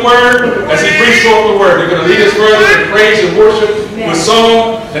receive the word as he brings forth the word. They're going to lead us further in praise and worship with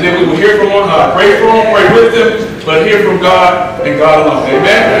song, and then we will hear from on high. Pray for them, pray with them, but hear from God and God alone.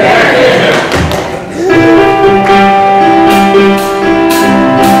 Amen? Amen.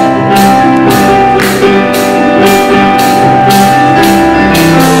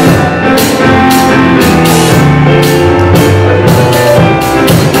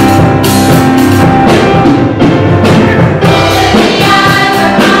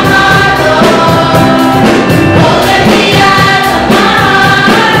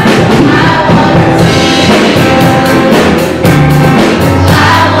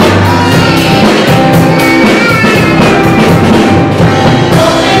 I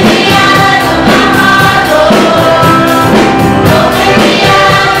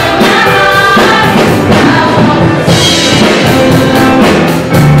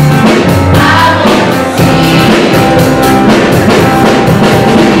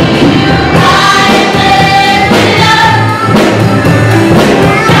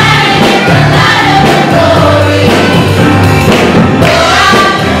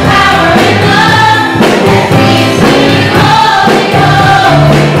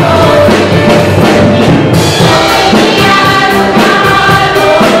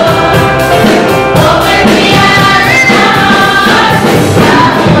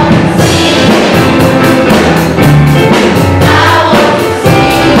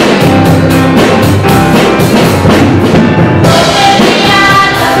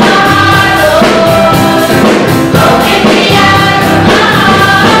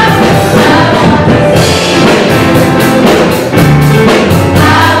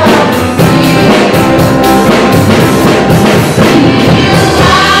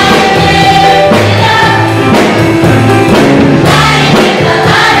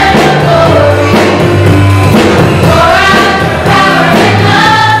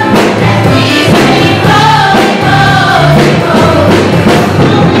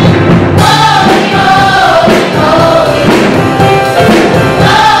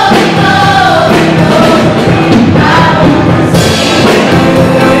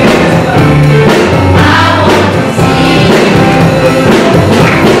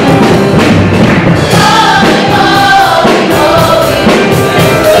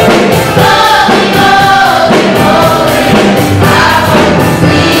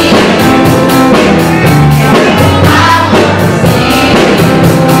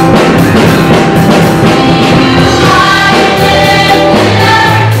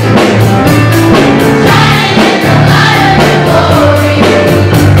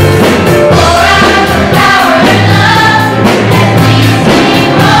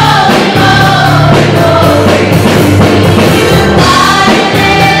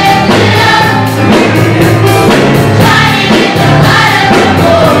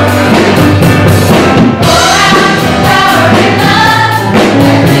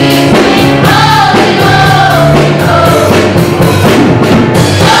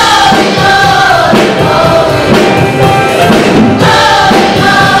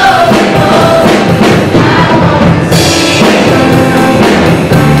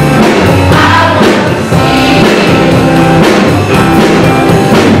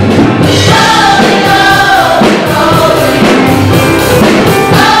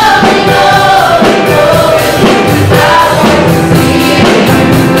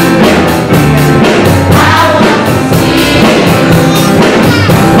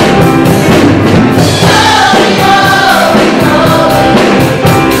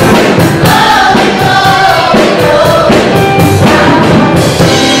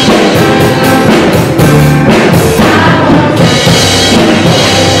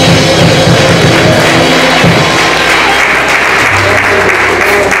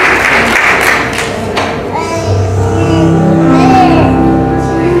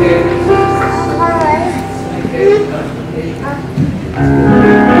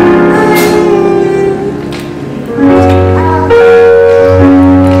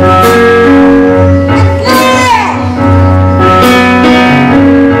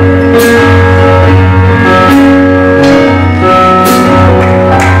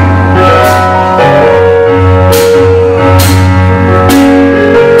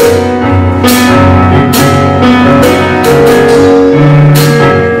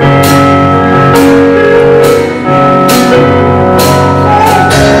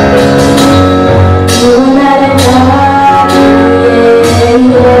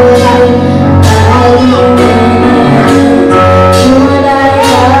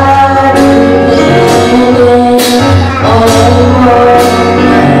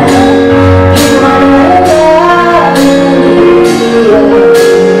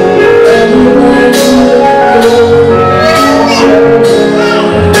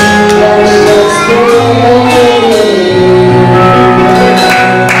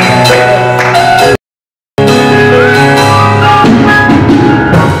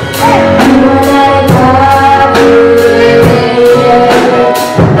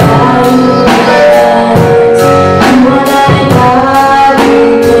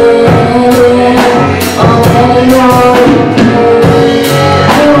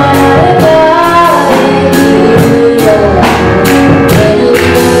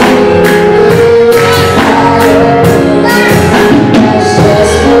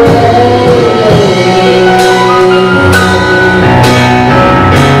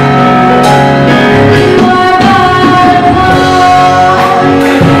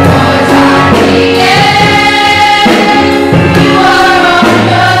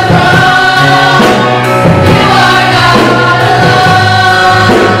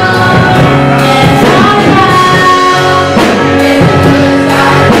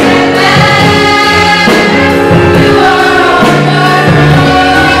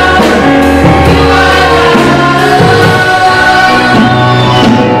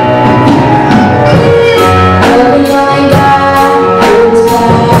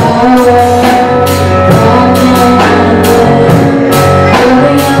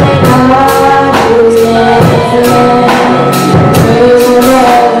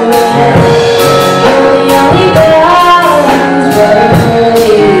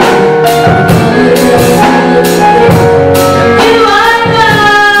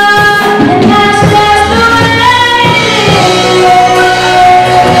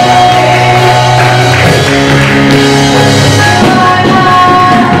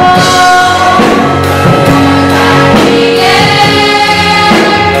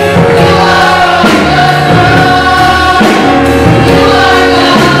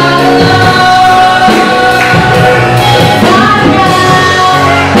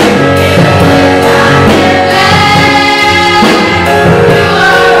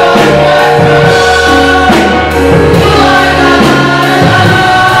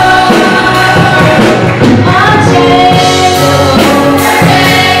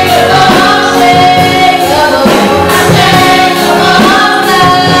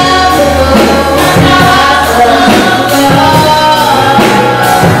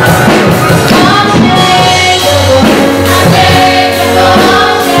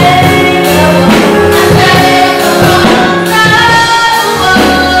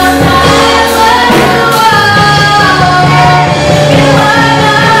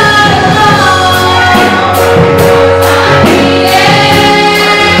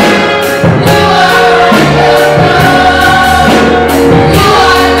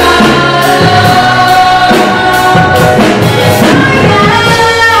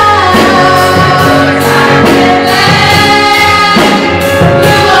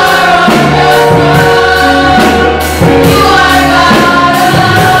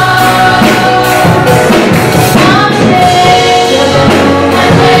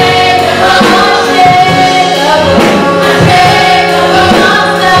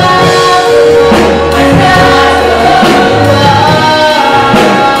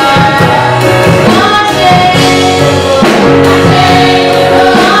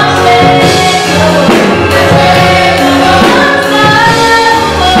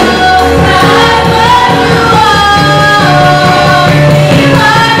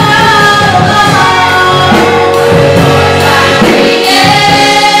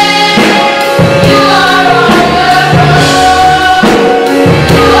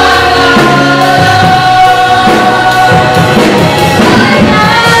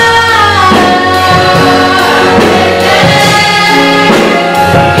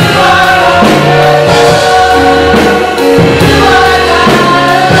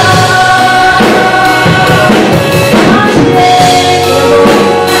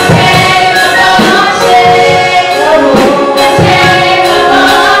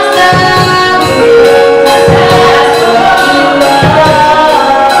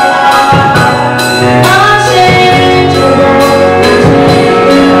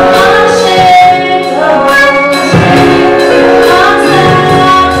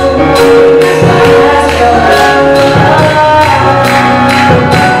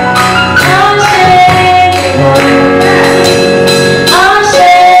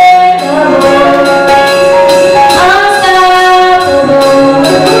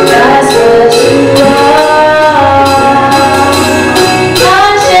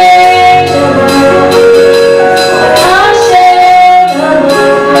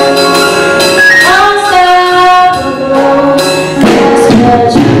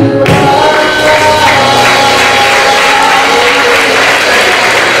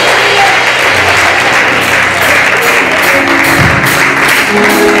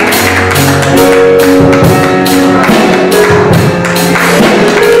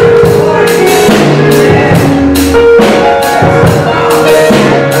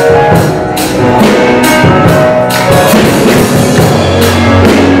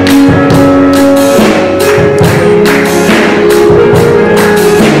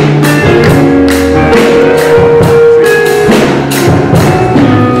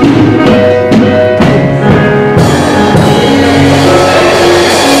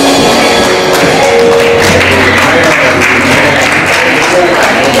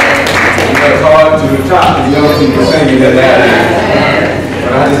to the top and young people singing that now.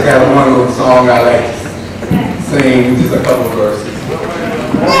 But I just got one little song I like to sing, just a couple verses.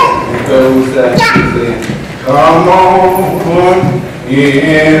 It goes that you say, come on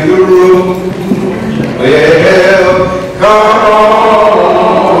in the room. Well, come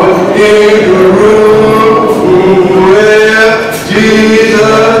on in the room. Well,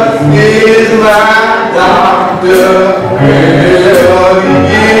 Jesus is my doctor. Well, he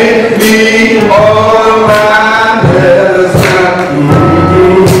gives me all my medicine.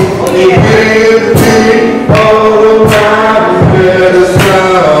 He gives me all my medicine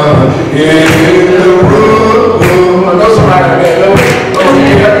in the room. I know somebody that knows it. Oh,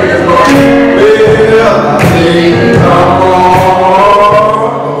 get up here, Lord. Well, I say, come on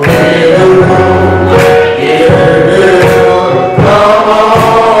in the room. Yeah, come on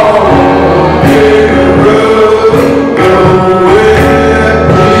in the room. Well,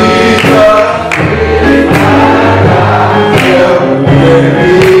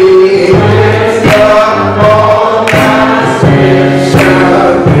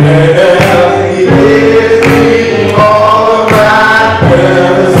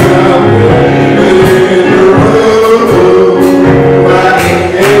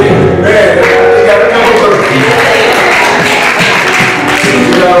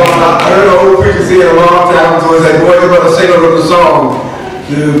 Jesus,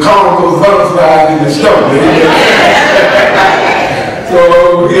 the carnival butterflies in the stomach. So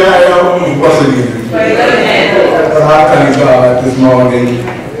here I am once again. But I thank God this morning,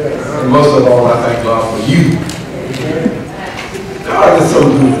 and most of all, I thank God for you. God is so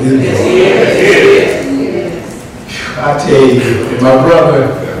good, isn't he? I tell you, my brother,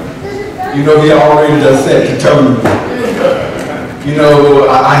 you know, he already does set the tone. You know,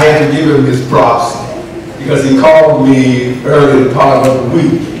 I had to give him his props, because he called me early part of the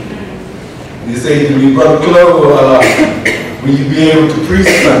week. He said to me, Brother Clover, will you be able to preach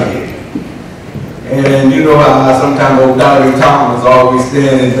Sunday? And you know how sometimes old Dolly Thomas always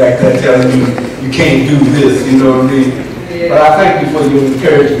standing back there telling me, you can't do this, you know what I mean? But I thank you for your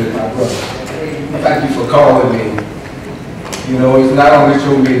encouragement, my brother. I thank you for calling me. You know, it's not only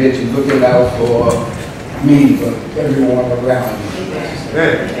showing me that you're looking out for me, but everyone around you.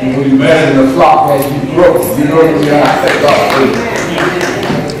 And when you manage the flock as you grow, you know what I mean? I thank God for you.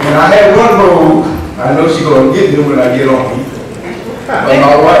 And I had one rogue, I know she's going to get me when I get on. But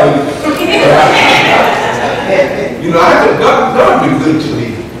my wife, you know, God been good to me.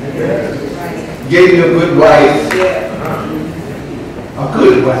 Gave me a good wife. A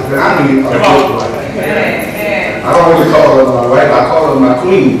good wife, and I mean a good wife. I don't really call her my wife, I call her my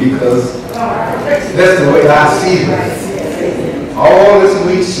queen, because that's the way I see her. All this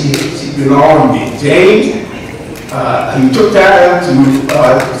week she been on me. James, he took time to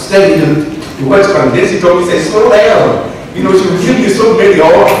study the what's called. Then she told me, say, slow down. You know, she was giving you so many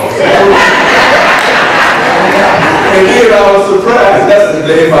orders. And then I was surprised. That's the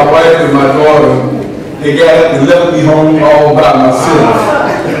day my wife and my daughter, they got up and left me home all by myself.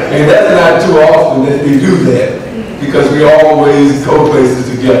 And that's not too often that they do that, because we always go places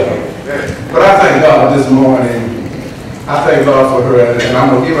together. But I thank God this morning. I thank God for her, and I'm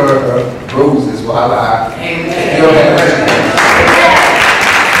going to give her her roses while I give her.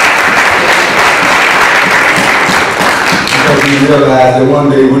 Because we realize that one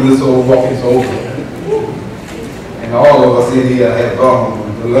day when this old walk is over, and all of us in here have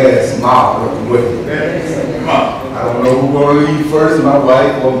gone the last mile of the way. I don't know who's going to leave first, my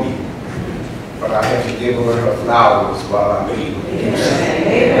wife or me. But I have to give her her flowers while I'm eating.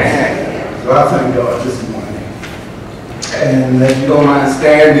 So I thank God this morning. And if you don't mind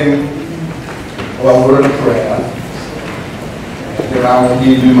standing for a word of prayer, then I will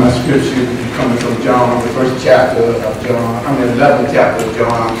give you my scripture coming from John, the first chapter of John, 11th chapter of John.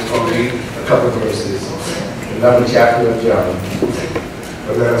 I'm going to read a couple of verses. 11th chapter of John.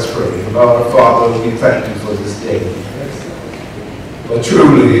 But let us pray. Lord, Father, we thank you for this day. But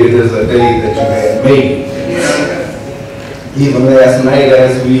truly, it is a day that you have made. Even last night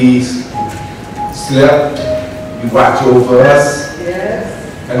as we slept, you watch over us,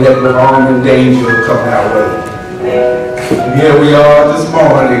 and let no harm and danger come our way. And here we are this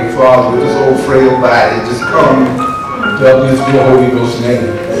morning, Father, with this old frail body, just come to uplift your Holy Ghost name.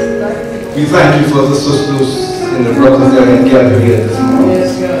 We thank you for the sisters and the brothers that have gathered here this morning.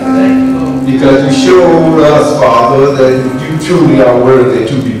 Because you showed us, Father, that you truly are worthy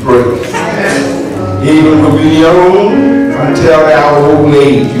to be praised. Even when we young, until our old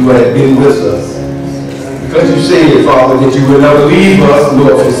age, you have been with us. Because you said, Father, that you will never leave us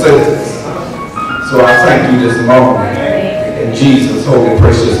nor forsake us. So I thank you this morning. In Jesus' holy,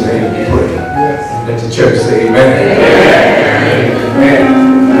 precious name we pray.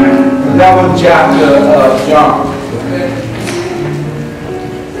 chapter of John.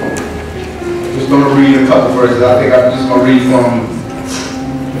 Just going to read a couple verses. I think I'm just going to read from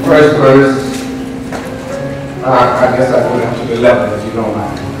the first verse. I guess I'll go down to the 11th if you don't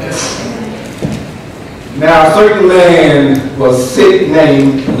mind. Now a certain man was sick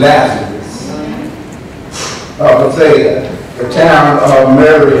named Lazarus of Bethsaida, the town of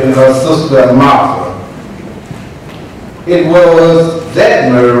Mary and her sister Martha. It was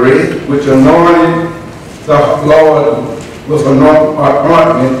that Mary which anointed the Lord with an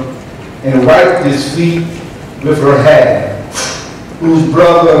ointment and wiped his feet with her hair, whose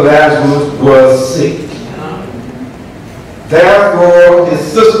brother Lazarus was sick. Therefore his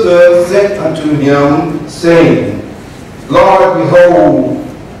sister sent unto him, saying, Lord, behold,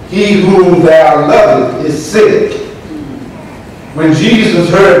 he whom thou lovest is sick. When Jesus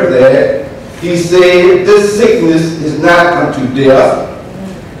heard that, he said, this sickness is not unto death,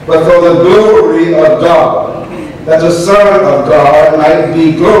 but for the glory of God, that the Son of God might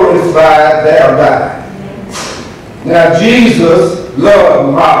be glorified thereby. Now Jesus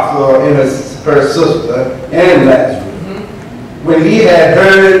loved Martha and her sister and Lazarus. When he had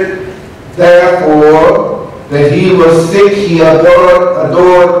heard, therefore, that he was sick, he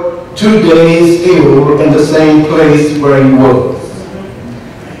adored 2 days still in the same place where he was.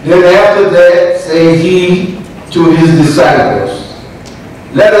 Then after that said he to his disciples,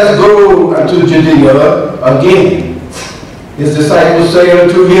 let us go unto Judea again. His disciples say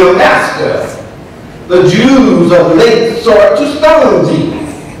unto him, Master, the Jews of late sought to stone thee,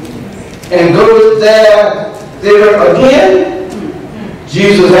 and goest there again?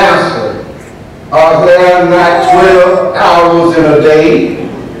 Jesus answered, are there not 12 hours in a day?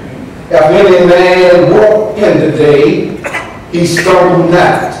 If any man walk in the day, he stumble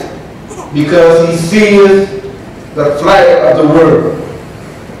not, because he seeth the flight of the world.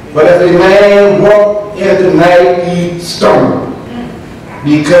 But if a man walk in the night, he stumble,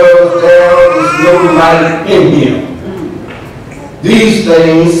 because there is no light in him. These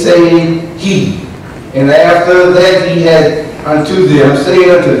things say he, and after that he had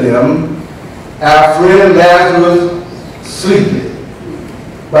said unto them, our friend Lazarus sleepeth,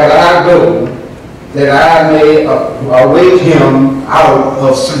 but I go, that I may awake him out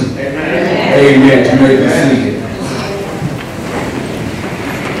of sleep. Amen. Amen. You may be seated.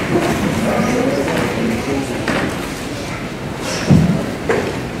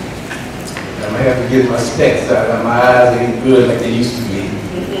 I'm going to have to get my specs out. My eyes ain't good like they used to be.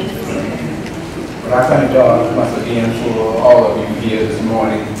 But I thank God once again for all of you here this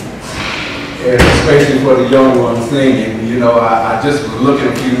morning, and especially for the young ones singing. You know, I just was looking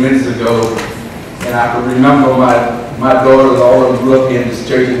a few minutes ago, and I could remember my daughters all of them grew up in this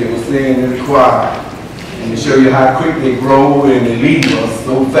church, and they were singing in the choir. And to show you how quick they grow and they leave us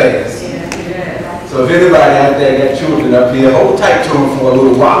so fast. So if anybody out there got children up here, hold tight to them for a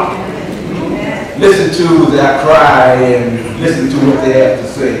little while. Listen to their cry and listen to what they have to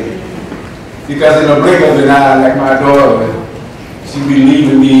say. Because in a blink of an eye, like my daughter, she'll be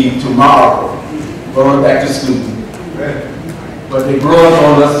leaving me tomorrow, going back to school. But they grow up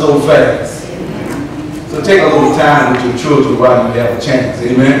on us so fast. So take a little time with your children while you have a chance.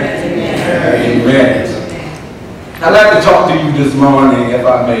 Amen? Amen. Amen. I'd like to talk to you this morning, if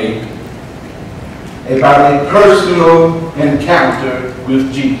I may, about a personal encounter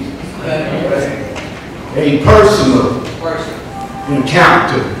with Jesus. A personal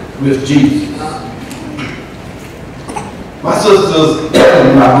encounter with Jesus. My sisters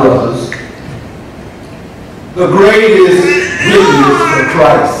and my brothers, the greatest witness for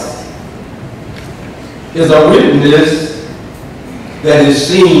Christ is a witness that is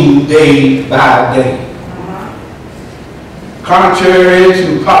seen day by day. Contrary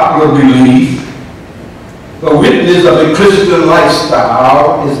to popular belief, the witness of a Christian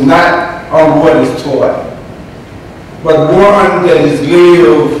lifestyle is not on what is taught, but one that is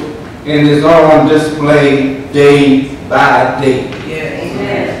lived and is on display day by day.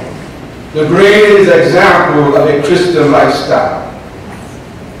 The greatest example of a Christian lifestyle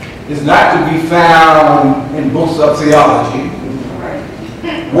is not to be found in books of theology.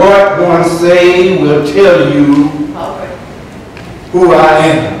 What one say will tell you who I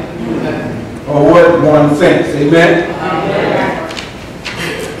am, or what one thinks. Amen?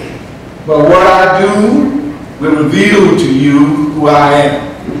 But what I do will reveal to you who I am.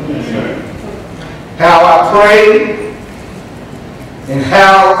 How I pray and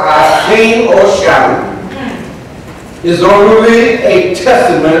how I sing or shout is only a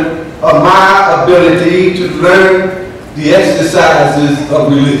testament of my ability to learn the exercises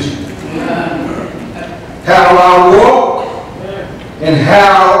of religion. How I walk and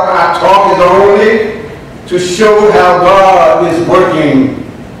how I talk is only to show how God is working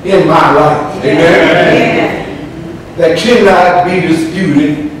in my life. Amen. That cannot be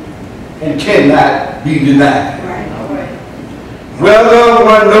disputed and cannot be denied. Whether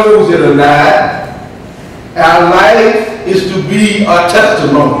one knows it or not, our life is to be a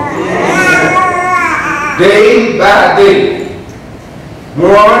testimony. Day by day.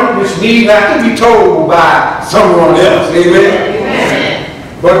 One which need not to be told by someone else.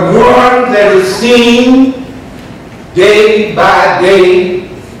 Amen. But one that is seen day by day,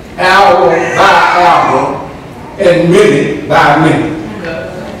 hour by hour, and minute by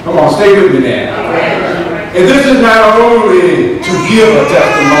minute. Come on, stay with me now. And this is not only to give a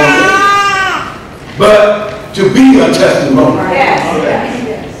testimony, but to be a testimony.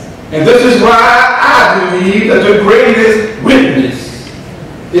 And this is why I believe that the greatest witness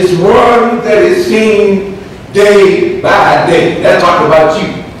is one that is seen day by day. That's talking about you.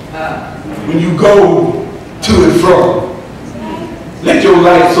 When you go to and from. Let your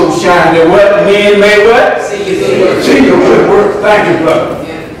light so shine that what? Men may what? See your good work. Thank you, brother.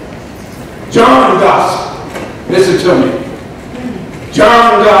 John Gospel. Listen to me.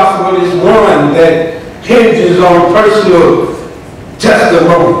 John Gospel is one that hinges on personal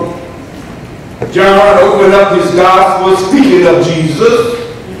testimony. John opened up his gospel speaking of Jesus,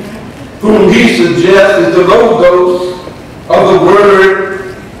 whom he suggests is the logos of the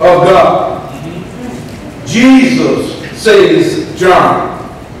Word of God. Jesus, says John,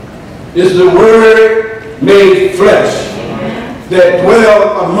 is the Word made flesh that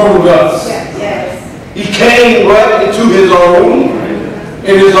dwelt among us. He came right into his own,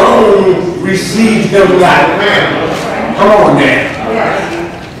 and his own received him not. Come on now.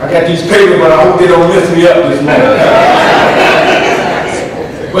 I got these papers, but I hope they don't mess me up this morning.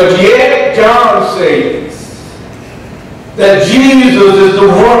 But yet, John says that Jesus is the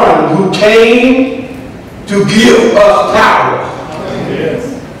one who came to give us power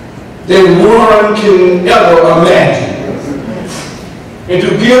than one can ever imagine. And to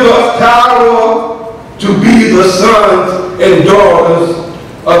give us power to be the sons and daughters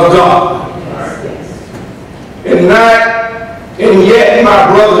of God. And yet, my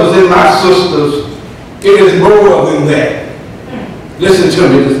brothers and my sisters, it is more than that. Listen to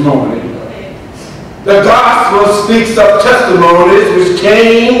me this morning. The gospel speaks of testimonies which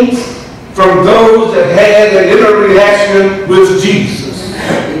came from those that had an interaction with Jesus.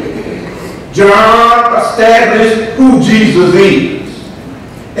 John established who Jesus is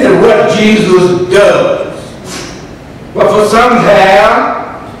and what Jesus does. But for somehow,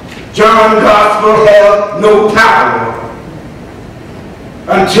 John's gospel has no power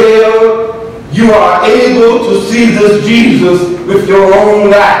until you are able to see this Jesus with your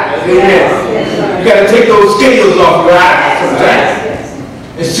own eyes. Amen. You got to take those scales off your eyes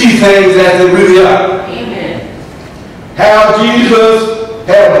sometimes and see things as they really are. How Jesus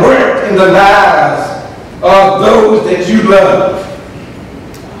has worked in the lives of those that you love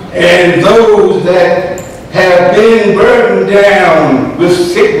and those that have been burdened down with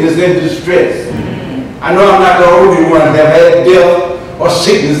sickness and distress. I know I'm not the only one that have had death or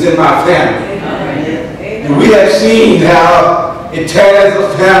sickness in my family. And we have seen how it tears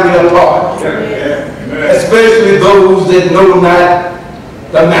a family apart. Especially those that know not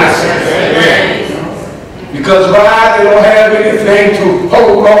the Master. Because why? They don't have anything to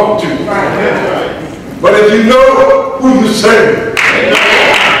hold on to. But if you know who you serve,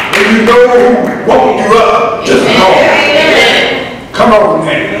 if you know who woke you up just now, come on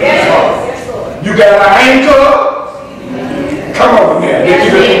man. You got an anchor. Come on now, that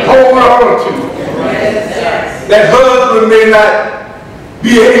you can hold on to. That husband may not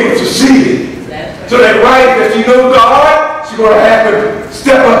be able to see it. So that wife, if she knows God, she's going to have to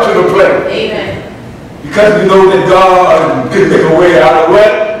step up to the plate. Amen. Because we know that God can make a way out of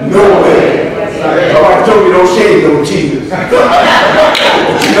what? No way. Somebody told me don't shed no tears.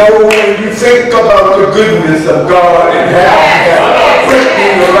 You know, when you think about the goodness of God and how He has worked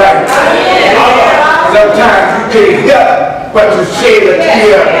in your life, sometimes you can't help but to shed a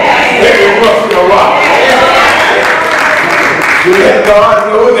tear every once in a while. You let God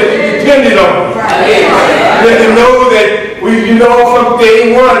know that you depended on Him. Let Him know that you know from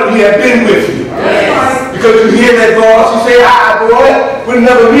day one He has been with you. Because you hear that voice, you say, boy, we'll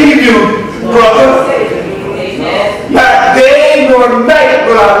never leave you, brother. Not day nor night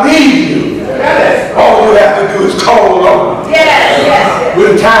will I leave you. All you have to do is call on Him.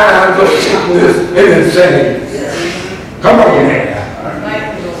 When times of sickness and insanity. Come on now.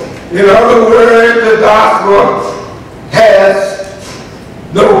 In other words, the gospel has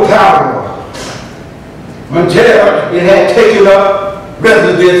no power until it had taken up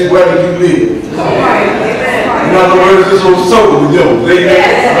residence where you live. In other words, this will soul with you.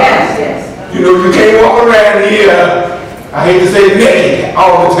 You know, you can't walk around here, I hate to say naked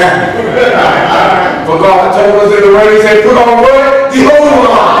all the time. For God told us in the word, he said, put on what? The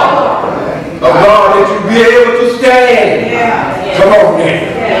whole armor of God that you be able to stand. Come on now.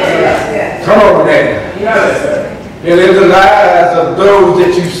 Come on now. And in the lives of those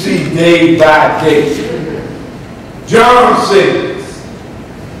that you see day by day. John says,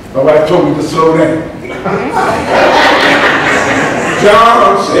 my wife told me to slow down.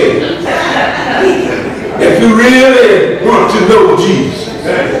 John says, if you really want to know Jesus,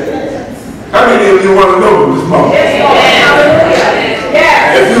 how many of you want to know him this morning?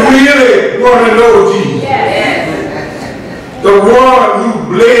 If you really want to know Jesus, the one who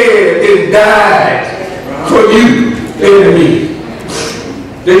bled and died for you and me,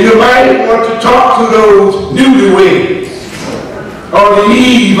 then you might want to talk to those newlyweds on the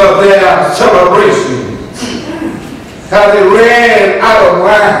eve of their celebration. How they ran out of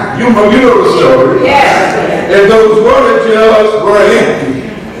wine. You know the story. And those water jugs were empty.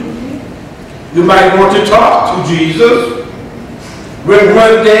 You might want to talk to Jesus when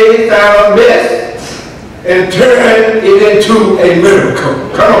one day found a mess and turned it into a miracle.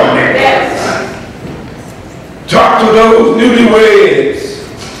 Come on now. Talk to those newlyweds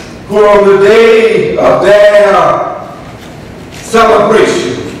who on the day of their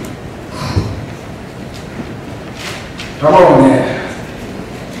celebration, come on now,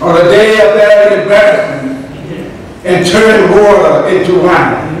 on the day of their embarrassment, and turn water into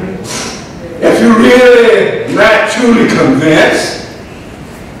wine. If you're really not truly convinced,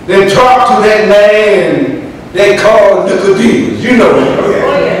 then talk to that man they call Nicodemus. You know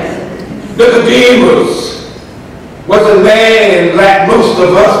him. Nicodemus was a man like most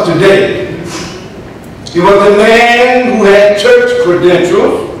of us today. He was a man who had church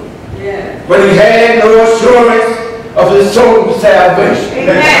credentials, but he had no assurance of his soul salvation.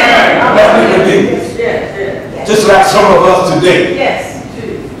 That's Nicodemus. Just like some of us today.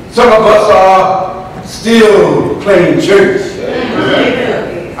 Some of us are still playing church.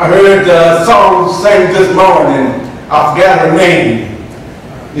 I heard the song sang this morning. I forgot her name.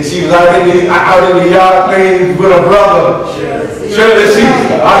 And she was out in the yard playing with her brother, Shirley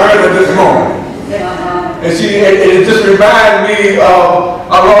Caesar. I heard her this morning. And it just reminded me of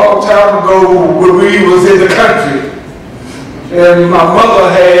a long time ago when we was in the country. And my mother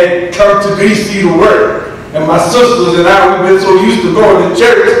had come to D.C. to work. And my sisters and I, we've been so used to going to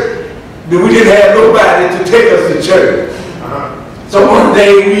church that we didn't have nobody to take us to church. So one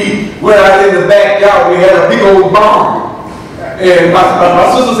day we went out in the backyard, we had a big old barn. And my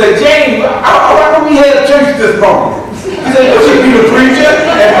sister said, James, how come we had a church this morning? He said, you should be the preacher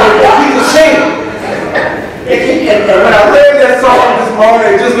and he's a singer. And when I read that song this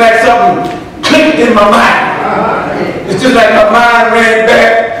morning, it's just like something clicked in my mind. It's just like my mind ran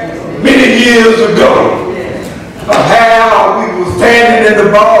back many years ago. How we were standing in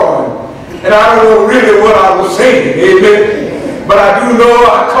the barn, and I don't know really what I was saying, amen. But I do know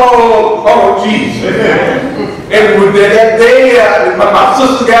I called on Jesus. And with that day, my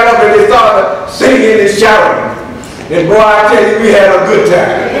sister got up and they started singing and shouting. And boy, I tell you, we had a good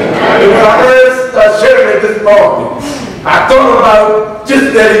time. And when I heard Shirley this morning, I thought about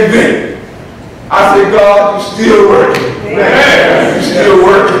just that event. I said, God, you're still working. You're still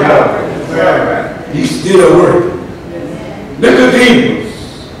working. He's still working. Nicodemus,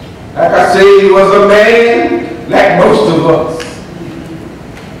 like I say, he was a man like most of us.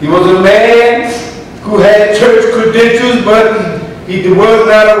 He was a man who had church credentials, but he was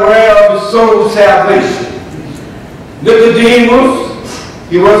not aware of his soul's salvation. Nicodemus,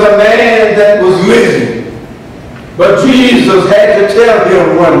 he was a man that was living. But Jesus had to tell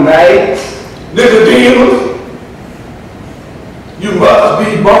him one night, Nicodemus, you must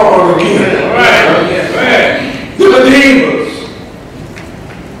be born again. Nicodemus,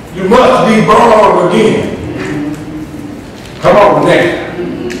 you must be born again. Come on now.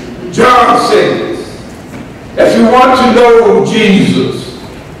 John says, if you want to know Jesus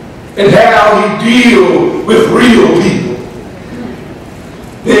and how he deals with real people,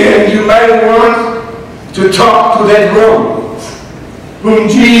 then you might want to talk to that woman whom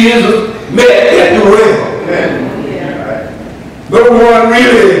Jesus met at the well. No one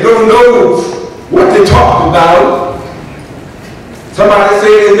really don't know what they talked about. Somebody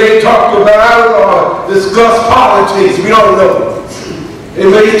said they talked about or discussed politics. We don't know. They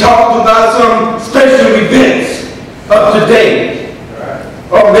may talk about some special events of today.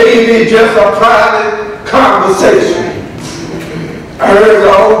 Or maybe just a private conversation. I heard the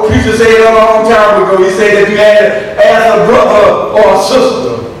old preacher say it a long time ago. He said that you had to ask a brother or a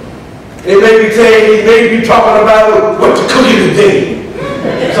sister. They may be talking about what you're cooking today.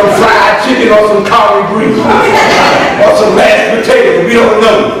 Some fried chicken or some collard greens or some mashed potatoes. We don't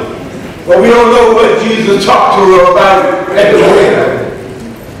know. But we don't know what Jesus talked to her about at the wedding.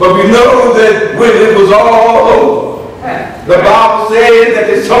 But we know that when it was all over, the Bible says that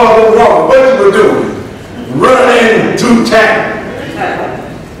they saw the woman. What she was doing? Running through town.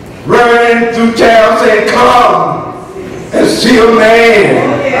 Running through town saying, come and see a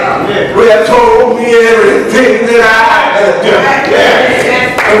man who had told me everything that I had done.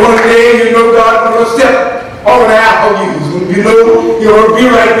 And one day, you know, God will step on the apple. You know, He'll be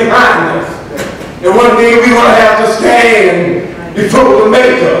right behind us. And one day we're going to have to stand before the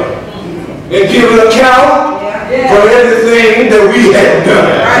Maker and give an account for everything that we have done.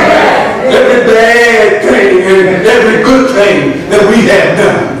 Every bad thing and every good thing that we have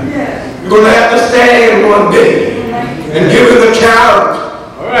done. We're going to have to stand one day and give an account.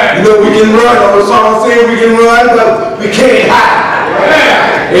 You know, we can run, or the song says we can run, but we can't hide.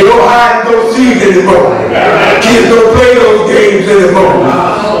 They don't hide and go seek anymore. Kids don't play those games anymore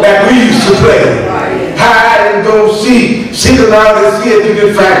that we used to play. Hide and go seek. Seek around and see if you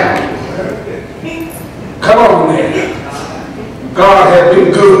can find. Come on, man. God has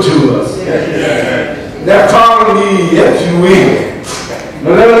been good to us. Now follow me, if you will.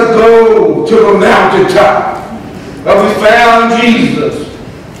 Now let us go to the mountaintop. Now we found Jesus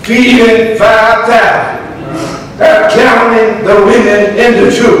feeding 5,000. Counting the women and the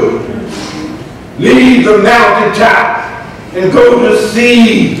children. Leave the mountaintop and go to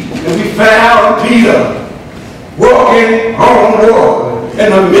sea. And we found Peter walking on water in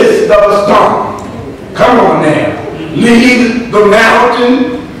the midst of a storm. Come on now. Leave the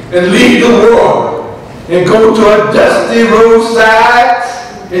mountain and leave the water and go to a dusty roadside,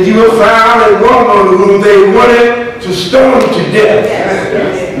 and you will find a woman whom they wanted to stone to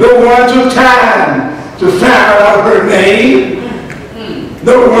death. No one took time to find out her name.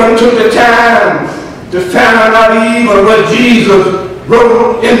 No one took the time to find out even what Jesus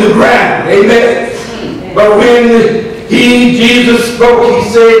wrote in the ground. Amen. But when Jesus spoke, he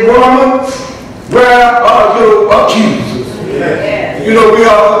said, woman, where are your accusers? You know, we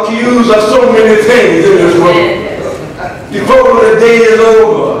are accused of so many things in this world. Before the day is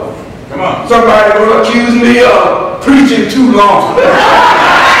over, somebody will accuse me of preaching too long.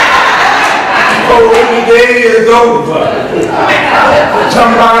 Before the day is over,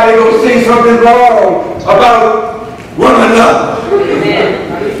 somebody will say something wrong about one another.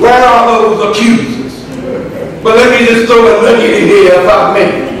 Where are those accusers? But let me just throw a nugget in here if I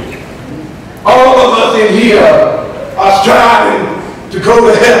may. All of us in here are striving to go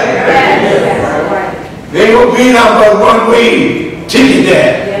to heaven. There ain't gonna be nothing but one-way ticket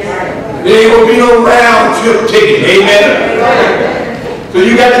there. There ain't gonna be no round trip ticket. Amen. So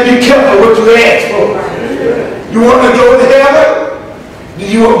you got to be careful what you ask for. You want to go to heaven?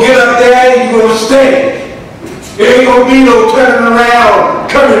 You will get up there and you will stay. There ain't gonna be no turning around,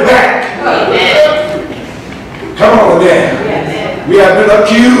 coming back. Come on there. We have been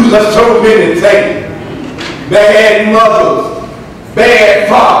accused of so many things. Bad mothers, bad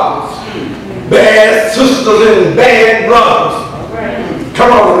fathers, bad sisters and bad brothers.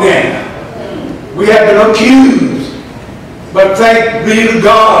 Come on now. We have been accused. But thanks be to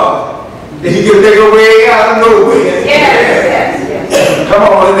God that He can make a way out of nowhere. Come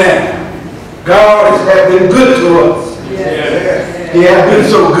on now. God has been good to us. He has been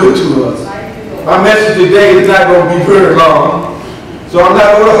so good to us. My message today is not going to be very long. So I'm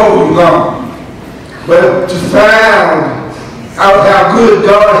not going to hold you long. But to find out how good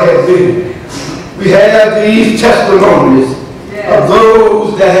God has been, we have these testimonies of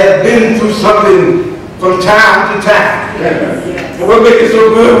those that have been through something from time to time. And what makes it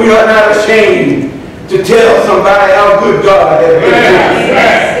so good, we are not ashamed to tell somebody how good God has been.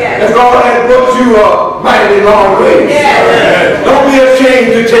 That God has brought you a mighty long way. Don't be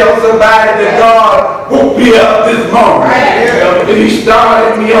ashamed to tell somebody that God woke me up this morning. And He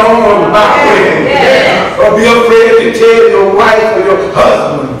started me on my way. Or be afraid to tell your wife or your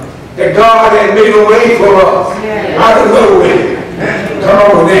husband that God has made a way for us out of nowhere.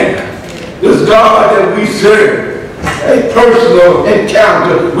 Come on in. This God that we serve, a personal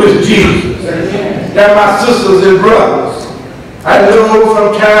encounter with Jesus. Now my sisters and brothers, I know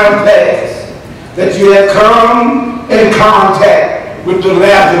from time past that you have come in contact with the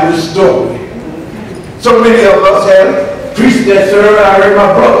Lazarus story. So many of us have preached that sermon. I heard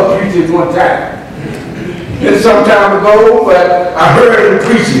my brother preach it one time. And some time ago, but I heard him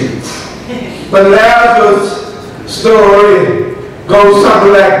preach it. But Lazarus' story goes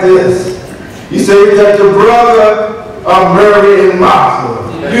something like this. He says that the brother of Mary and Martha.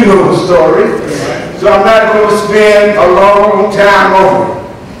 You know the story. So I'm not going to spend a long time on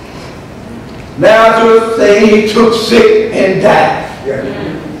it. Lazarus said he took sick and died.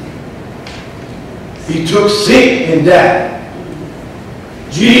 He took sick and died.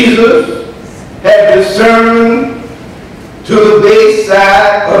 Jesus had discerned to the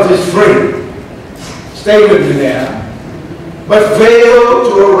bedside of his friend. Stay with me now. But failed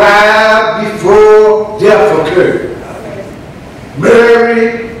to arrive before death occurred.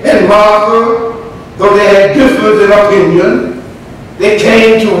 Mary and Martha, though they had difference in opinion, they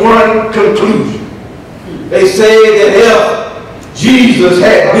came to one conclusion. They said that if Jesus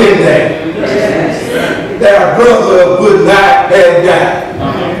had been there, their brother would not have died.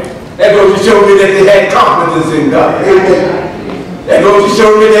 That goes to show me that they had confidence in God. Amen. That goes to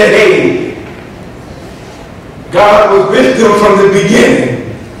show me that, hey, God was with them from the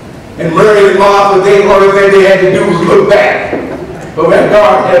beginning. And Mary and Martha, the only thing they had to do was look back. But where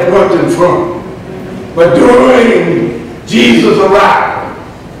God had brought them from. But during Jesus' arrival,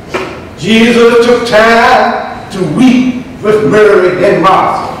 Jesus took time to weep with Mary and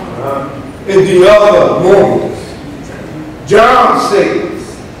Martha in the other moments. John says,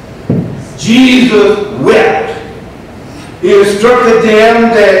 Jesus wept. He instructed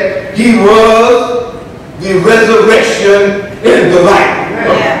them that he was the resurrection and the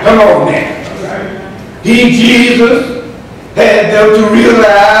life. Come on now. He, Jesus, had them to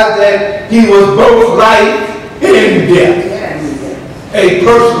realize that he was both life and death. A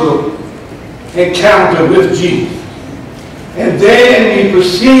personal encounter with Jesus. And then he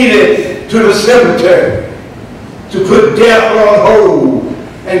proceeded to the cemetery to put death on hold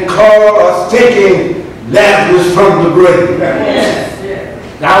and call taking Lazarus from the grave.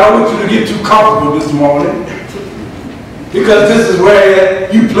 Now I don't want you to get too comfortable this morning, because this is where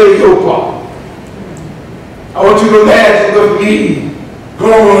you play your part. I want you to imagine with me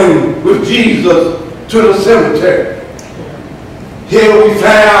going with Jesus to the cemetery. Here we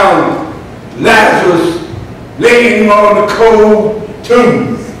found Lazarus laying on the cold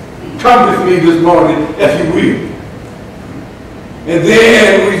tomb. Come with me this morning, if you will. And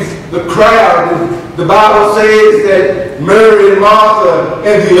then the crowd, the Bible says that Mary and Martha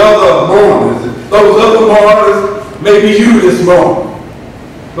and the other mourners, those other mourners may be you this morning.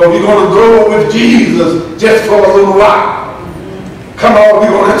 But we're going to go with Jesus just for a little while. Come on, we're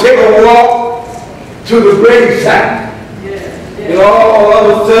going to take a walk to the graveside. And all of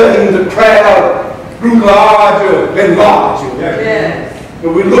a sudden the crowd grew larger and larger.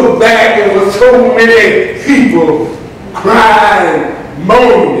 And we look back and there were so many people crying,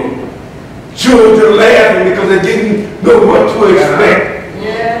 moaning, children laughing because they didn't know what to expect.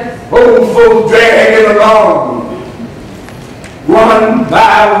 Old folks dragging along, one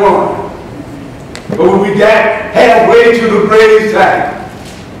by one. But when we got halfway to the graveside,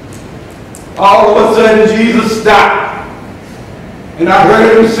 all of a sudden Jesus stopped. And I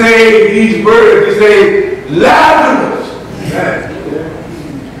heard him say these words. He said, Lazarus.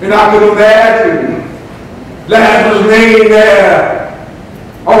 And I could imagine Lazarus laying there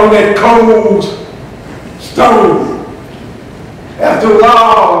on that cold stone. After a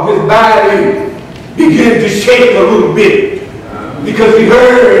while, his body began to shake a little bit because he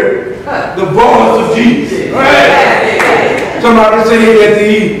heard the voice of Jesus. Somebody said that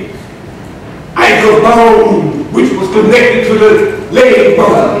the ankle bone, which was connected to the leg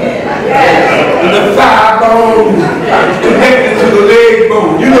bone, and the thigh bone was connected to the leg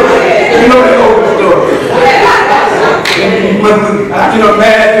bone. You know that old story. I can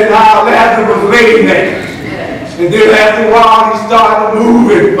imagine how Lazarus was laying there. And then after a while, he started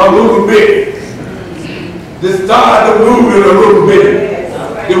moving a little bit. They started moving a little bit.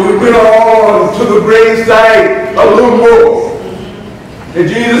 Then we went on to the graveside a little more. And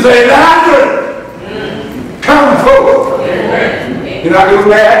Jesus said, Lazarus, come forth. And I can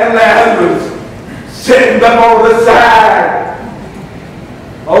imagine Lazarus sitting up on the side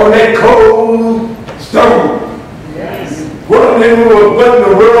on that cold stone. Wondering what in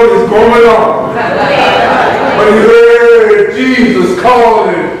the world is going on. But he heard Jesus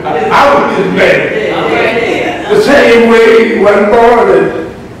calling out his name. The same way one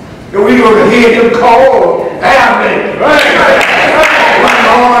morning, and we're going to hear him call our name. One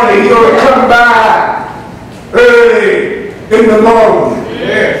morning, he's going to come by early in the morning.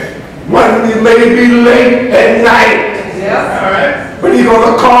 One may be late at night. But he's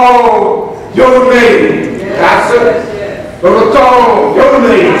going to call your name, Pastor. Going to call your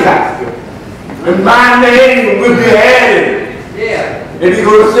name, Pastor. And my name will be added. And he's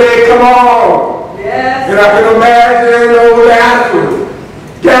going to say, come on. And And I can imagine old Lazarus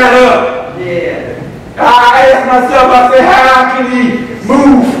got up. Yeah. I asked myself, I said, how can he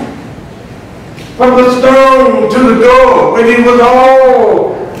move from the stone to the door when he was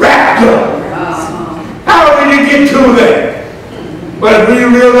all wrapped up? How did he get to that? But we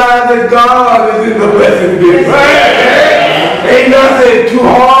realize that God is in the blessing business. Ain't nothing too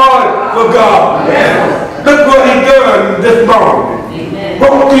hard for God. Look what he done this morning.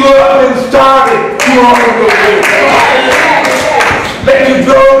 Woke you up and started you on the way. Let you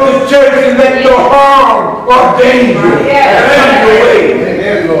go to church and let no harm or danger come your way.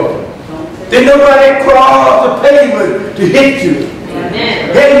 Did nobody cross the pavement to hit you?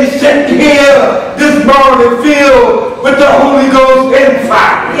 And you sit here this morning filled with the Holy Ghost and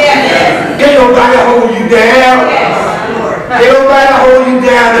fire. Ain't nobody hold you down. Ain't nobody hold you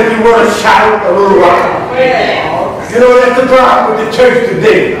down if you want to shout a little while. You know, that's the problem with the church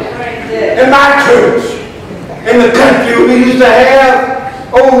today. In my church, in the country, we used to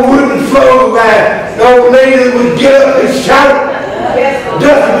have old wooden floors where the old ladies would get up and shout.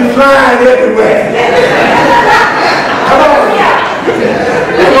 Dust would be flying everywhere. Come on.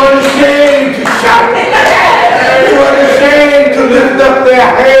 They weren't ashamed to shout. They weren't ashamed to lift up their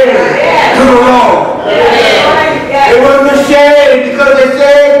hands to the Lord. They weren't ashamed because they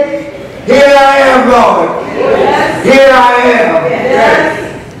said, here I am, Lord. Here I am.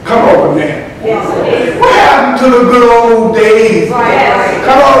 Come on, man. What happened to the good old days?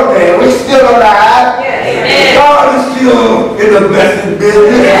 Come on, man. We're still alive. God is still in the blessing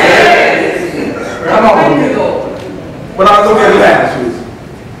business. Come on, man. When I look at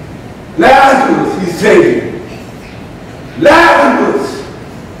Lazarus, he said, Lazarus,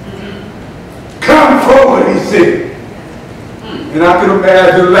 come forward, he said. And I can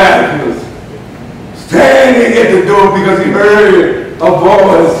imagine Lazarus standing at the door because he heard a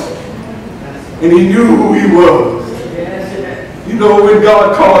voice and he knew who he was. You know, when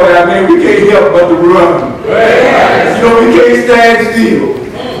God called out, man, we can't help but to run. You know, we can't stand still.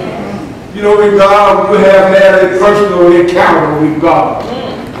 You know, when God, we have had a personal encounter with God.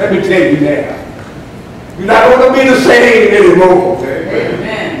 Let me tell you now. You're not going to be the same anymore.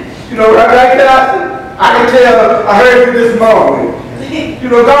 You know, right now, I can tell, I heard you this morning. You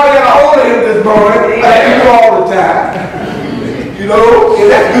know, God got a hold of him this morning. I had you all the time. You know, and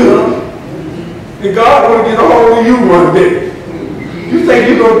that's good. And God will get a hold of you one day. You think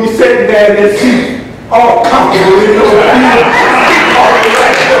you're going to be sitting there in that seat, all comfortable in your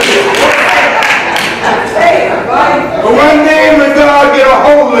But one day when God get a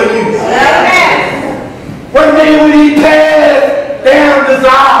hold of you, one day when he passed down this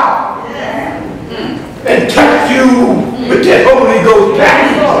aisle and touch you with that Holy Ghost power.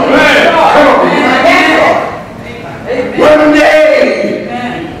 Come on. One day,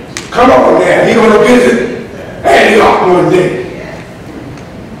 come on now, he's going to visit Antioch one day.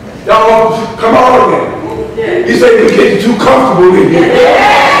 Y'all, come on now. He said we're getting too comfortable in here.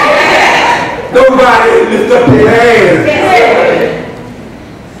 Nobody lift up their hands.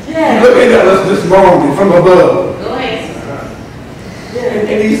 Looking at us this morning from above.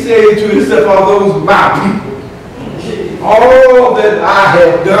 And he said to himself, all those my people, all that I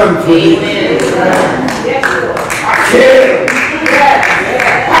have done for you. I cared.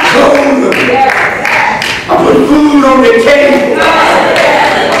 I clothed them. I put food on their table.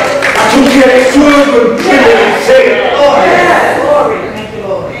 I took care of their children, and said,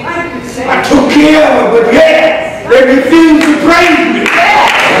 I took care of them, but yet they refused to praise me.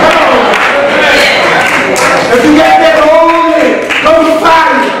 Come on. If you got that Holy Ghost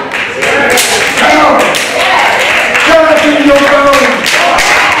fire, come on. Turn up in your bones.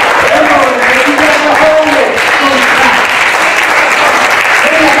 Come on. If you got the Holy Ghost fire,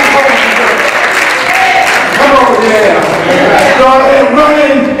 come on now. Start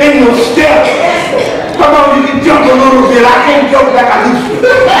running in your steps. Come on, you can jump a little bit. I can't jump like I used to.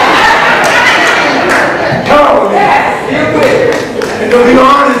 Come on now. And to be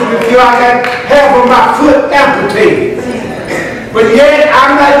honest with you, I got half of my foot amputated. But yet,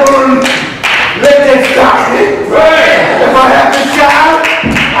 I'm not going to let that stop me. If I have to shout,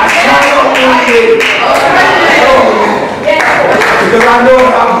 I shout on my head. Because I know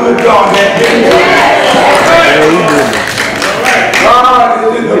how good God has been. God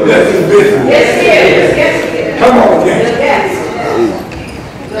is in the blessing business. Come on, guys.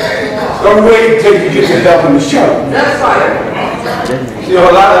 Don't wait until you get the help in the show. That's right. See, a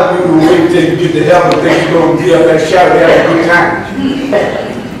lot of people wait until you get the help and think you're going to be up that shout and have a good time.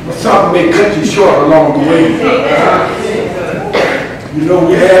 But something may cut you short along the way. You know,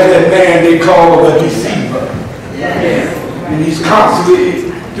 we have that man they call a deceiver. And he's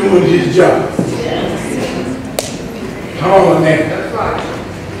constantly doing his job. Come on, man.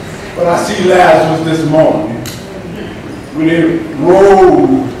 But I see Lazarus this morning when they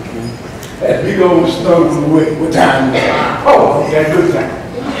rolled that big old stone away. What time is it? Oh, he had a good time.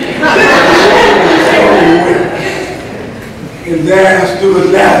 And there stood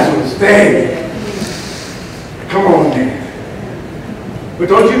Lazarus standing. Come on, man. But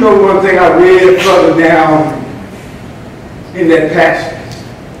don't you know one thing I read further down in that passage?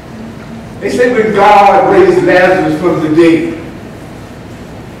 They say when God raised Lazarus from the dead,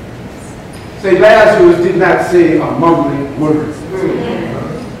 say Lazarus did not say a mumbling word.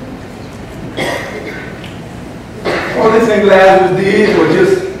 Only thing Lazarus did was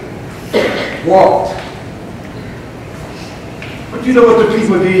just walked. But you know what the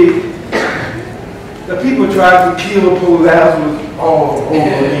people did? The people tried to kill poor Lazarus all over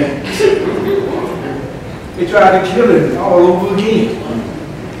again. They tried to kill him all over again.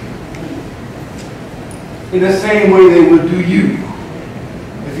 In the same way they would do you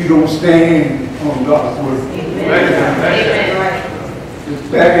if you don't stand on God's word.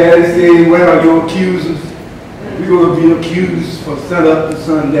 Back at it saying, where are your accusers? We're going to be accused for sun up to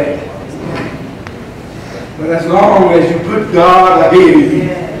sundown. But as long as you put God ahead of you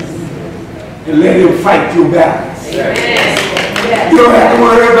and let him fight your battles, you don't have to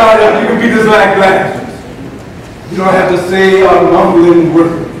worry about it. You can be just like Lazarus. You don't have to say a mumbling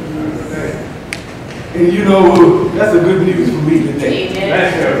word. And you know, that's a good news for me today.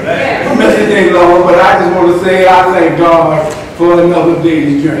 The message ain't long, but I just want to say I thank God for another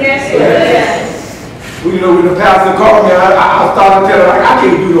day's journey. Well, you know, when the pastor called me, I started telling him, I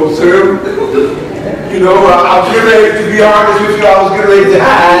can't do no service. You know, I was getting ready, to be honest with you, I was getting ready to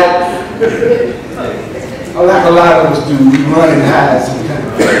hide. Like a lot of us do, we run and hide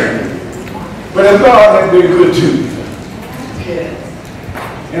sometimes. But if God has been good to me,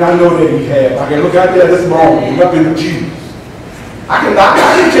 and I know that he has. I can look out there this morning, up in the pews. I can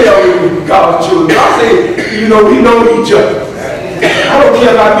tell you God's children. I say, you know, we know each other. I don't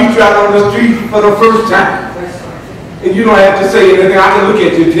care if I meet you out on the street for the first time. And you don't have to say anything. I can look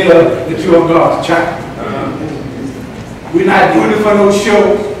at you and tell that you're God's child. We're not doing it for no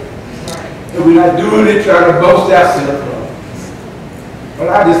show. And we're not doing it trying to boast ourselves. But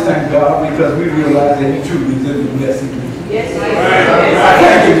I just thank God because we realize that he truly is in the blessing. I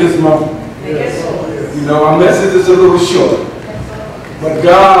thank you this moment. You know, our message is a little short. But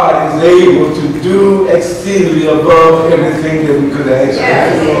God is able to do exceedingly above everything that we could ask.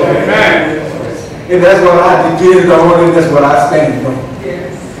 Amen. And that's what I depend on, and that's what I stand on.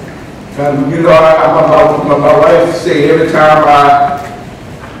 You know, my wife say every time I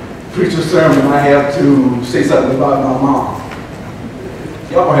preach a sermon, I have to say something about my mom.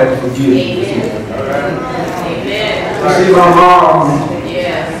 Y'all gonna have to forgive me. Amen. I see my mom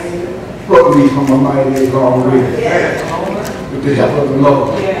brought me from a mighty long way with the help of the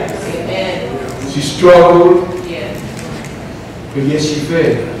Lord. She struggled, but yet she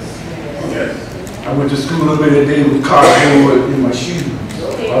fed us. I went to school a little day with cardboard in my shoes.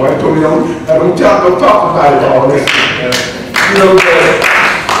 My wife told me, don't talk about it all this. You know,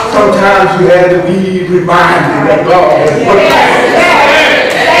 sometimes you had to be reminded that God has put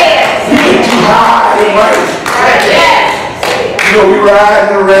you get too high and right. You know, we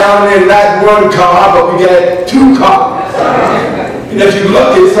riding around in not one car, but we got two cars. And if you're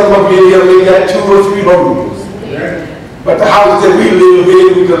lucky, some of you here may got 2 or 3 homes. But the house that we live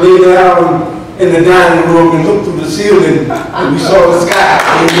in, we could lay down in the dining room and look through the ceiling and we saw the sky.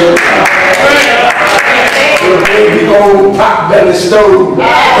 With a big old pot belly stove. Go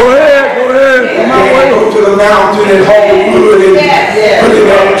ahead. Come on, go to the mountain and haul wood and put it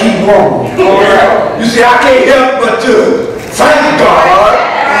there and keep warm. You see, I can't help but to thank God.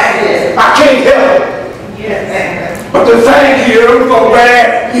 I can't help but to thank him for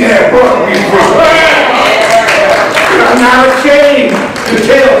where he had brought me from. I'm not ashamed to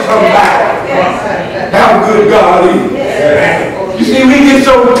tell somebody how good God is. You see, we get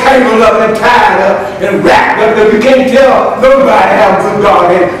so tangled up and tied up and wrapped up that we can't tell nobody how good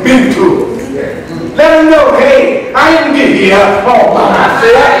God has been to us. Let them know, hey, I didn't get here all by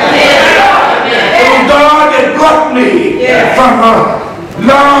myself. It was God that brought me from a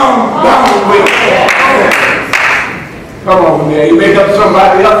long, long way. Come on, man. You make up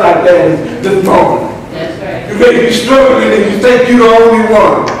somebody else out there this morning. You may be struggling and you think you're the only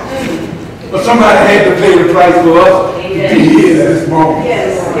one. But somebody had to pay the price for us to be here this morning.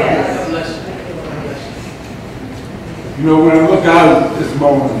 You know, when I look out this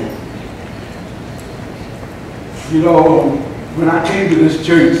morning, you know, when I came to this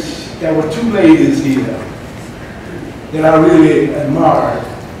church, there were 2 ladies here that I really admired.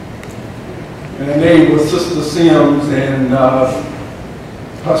 And her name was Sister Sims and her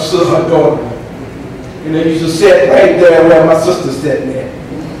daughter. And they used to sit right there where my sister sat there.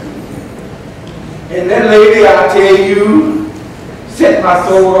 And that lady, I tell you, set my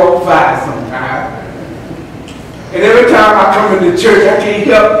soul on fire sometimes. And every time I come into church, I can't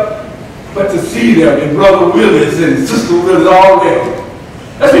help but to see them, and Brother Willis and Sister Willis, all there.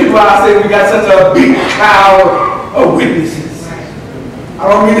 That's why I say we got such a big crowd of witnesses. I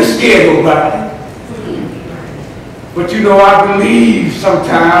don't mean to scare nobody. But you know, I believe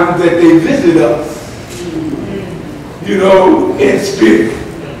sometimes that they visit us, you know, in spirit.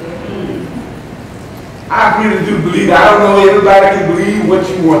 I really do believe that. I don't know everybody can believe what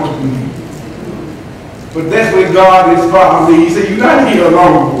you want to believe. But that's where God is from. He said, you're not here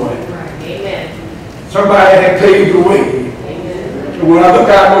alone, boy. Amen. Somebody had paved the way. Amen. And when I look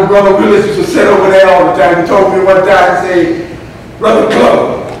out, my Brother Willis used to sit over there all the time. He told me one time, he said, Brother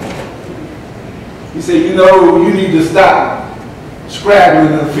Club, he said, you know, you need to stop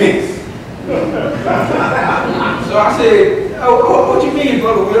scrabbling the fence. So I said, oh, what you mean,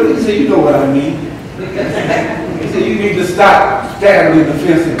 Brother Willis? He said, you know what I mean. He said, you need to stop straddling the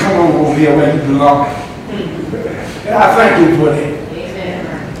fence and come on over here where you belong. And I thank you for that.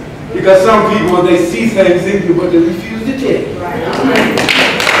 Amen. Because some people, they see things in you, but they refuse to tell you. Right.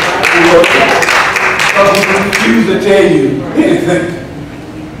 Some people refuse to tell you anything.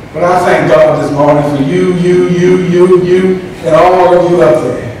 But I thank God this morning for you, and all of you up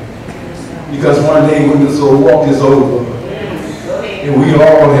there. Because one day when this old walk is over, and we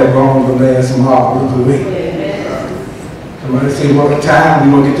all have gone to bear some hard work away. Somebody say, what a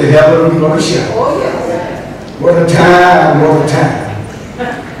time, we're going to get to heaven and we're going to shout. What a time,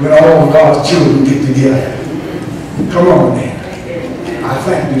 when all God's children get together. Come on, man. I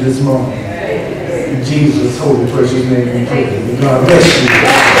thank you this morning. In Jesus' holy, precious name we pray. May God bless you.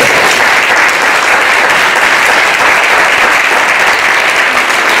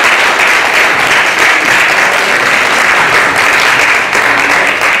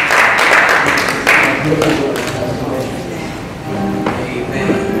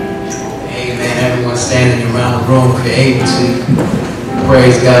 Standing around the room, if you're able to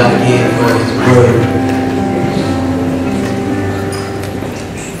praise God again for His word.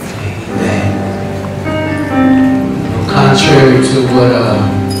 Amen. Contrary to what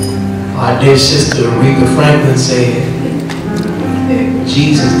our dear sister Aretha Franklin said,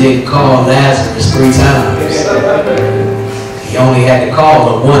 Jesus didn't call Lazarus 3 times. He only had to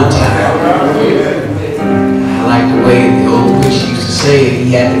call him 1 time. I like the way the old preacher used to say it.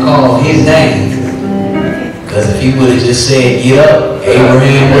 He had to call his name. Because if he would have just said, get up,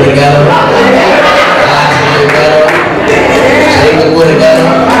 Abraham would have got up, Isaac would have got up, Jacob would have got up,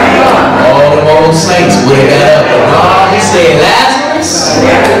 all the old saints would have got up. But God, he said, Lazarus,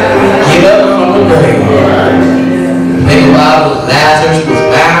 get up from the grave. Think about it, Lazarus was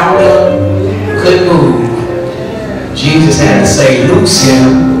bound up, couldn't move. Jesus had to say, loose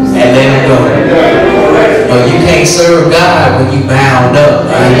him and let him go. But you can't serve God when you bound up.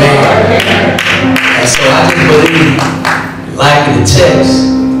 Amen. And so I just believe, like in the text,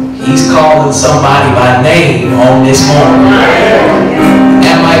 He's calling somebody by name on this morning.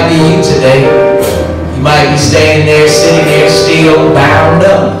 That might be you today. You might be standing there, sitting there still bound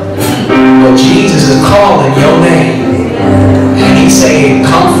up. But Jesus is calling your name. And He's saying,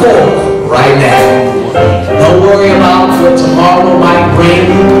 come forth right now. Don't worry about what tomorrow might bring.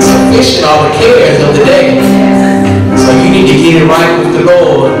 Sufficient are the cares of the day. So you need to get it right with the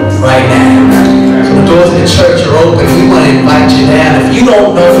Lord right now. So the doors of the church are open. We want to invite you down. If you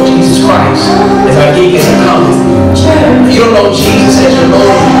don't know Jesus Christ, as our deacons are coming, if you don't know Jesus as your Lord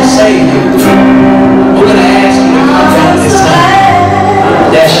and your Savior, we're going to ask you to come down this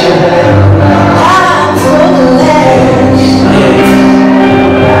time. That's you.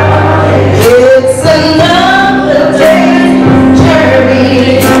 It's another day's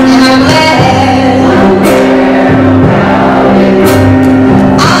journey, and I'm glad.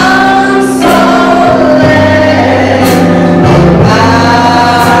 I'm so glad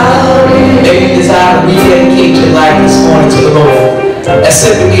about it. Maybe you desire to rededicate your life this morning to the Lord. That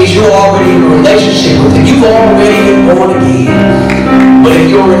simply means you're already in a relationship with Him. You've already been born again. But if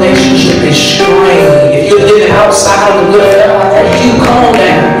your relationship is strained, if you're living outside of the will of God, you come on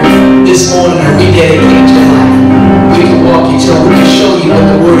down this morning and rededicate your life. We can walk you to it. We can show you what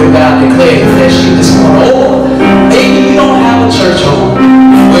the Word of God declares. That's you this morning. Or maybe you don't have a church home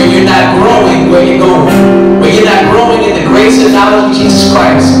where you're not growing where you're going, where you're not growing in the grace and knowledge of Jesus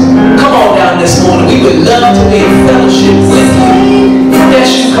Christ. Come on down this morning. We would love to be in fellowship with you. Yes,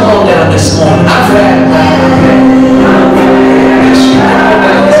 you come on down this morning. I'm glad about it. Yes, you come on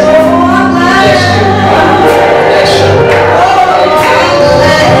down this morning. Yes,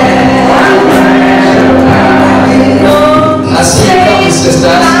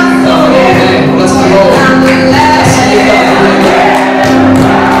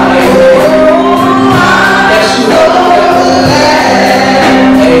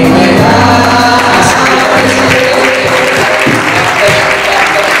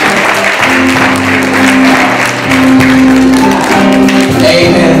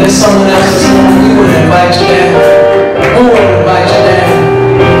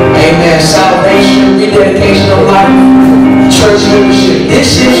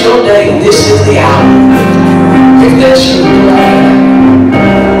 This is the hour. If that's you,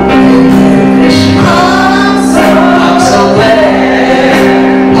 I'm so glad.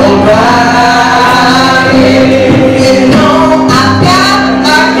 Alright. You know I've got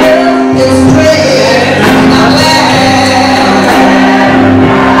my help in prayer. I'm glad.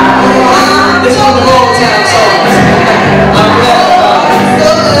 This is the whole time song. I'm glad.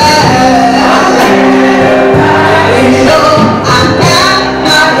 So glad. You know I've got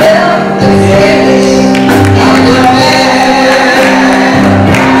my help in prayer. I'm glad.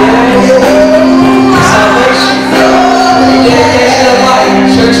 Salvation. Dedication of life.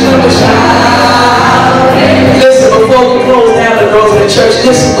 Church membership. Listen, before we close down the doors of the church,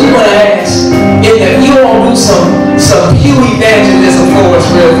 listen, we want to ask if you all do some pew evangelism for us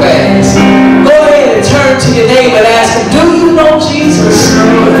real fast. Go ahead and turn to your neighbor and ask him, do you know Jesus?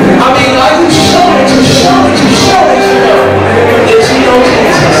 I mean, are you sure that you know that you know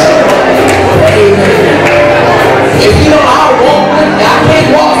Jesus? Amen. If you know, I'll walk with you. I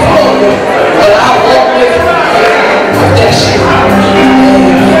can't walk for you, but I'll walk with you. That's you.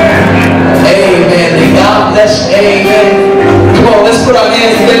 Amen. And God bless you. Amen. Come on, let's put our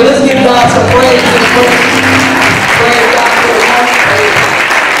hands together. Let's give God some praise. Praise God for the moment.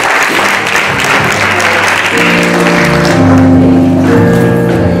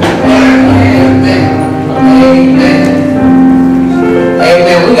 Amen. Amen.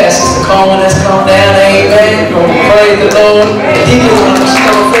 Amen. We got Sister Coleman that's come down. Amen. Praise the Lord. Deacons want to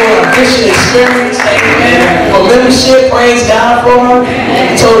come forward. Christian experience. Amen. For membership, praise God for her.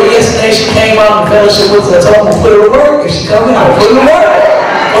 I told her yesterday she came out in fellowship with us. I told her to put her to work. If she coming out, put her to work.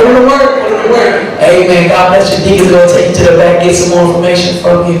 Put her to work. Put her to work. Amen. God bless you. Deacons are going to take you to the back, get some more information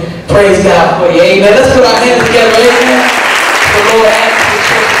from you. Praise God for you. Amen. Let's put our hands together. Amen. The Lord ask the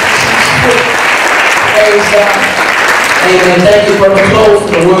church to support. Praise God. Amen. Thank you, Brother Chloe, for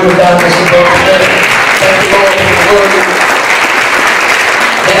the word of God that's about today. Thank you, Lord, for the word.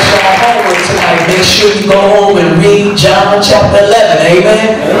 That's your homework tonight. Make sure you go home and read John chapter 11.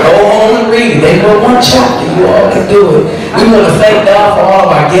 Amen. Go home and read it. They know one chapter. You all can do it. We want to thank God for all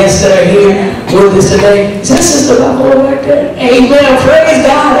of our guests that are here with us today. Is that Sister Lavo right there? Amen. Praise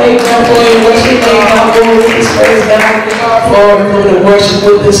God. Amen. For your worship. Amen. For with us. Praise God. For coming to worship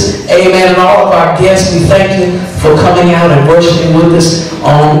with us. Amen. And all of our guests, we thank you for coming out and worshiping with us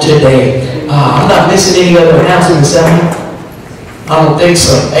on today. I'm not missing any other announcements, am I? I don't think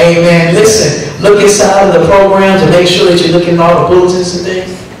so. Amen. Listen, look inside of the program to make sure that you're looking at all the bulletins and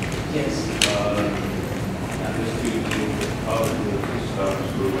things. Yes.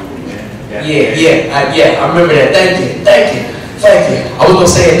 Yeah. I remember that. Thank you. I was going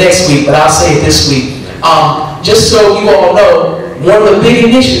to say it next week, but I'll say it this week. Just so you all know, one of the big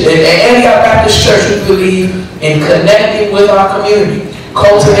initiatives at Antioch Baptist Church, we believe in connecting with our community,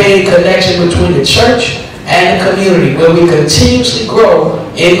 cultivating connection between the church and the community, where we continuously grow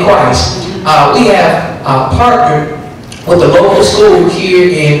in Christ. We have partnered with the local school here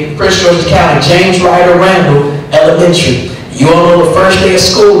in Prince George's County, James Ryder Randall Elementary. You all know the first day of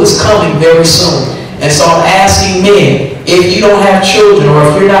school is coming very soon. And so I'm asking men, if you don't have children or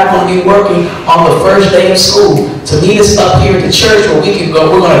if you're not going to be working on the first day of school, to meet us up here at the church where we can go.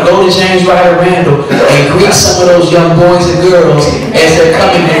 We're going to go to James Ryder Randall and greet some of those young boys and girls as they're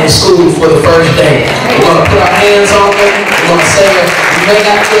coming into school for the first day. We're going to put our hands on them. We're going to say, you may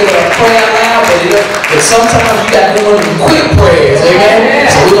not be able to pray out loud, but sometimes you got to do one of the quick prayers. Amen?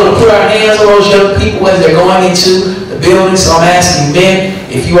 So we're going to put our hands on those young people as they're going into the building. So I'm asking men,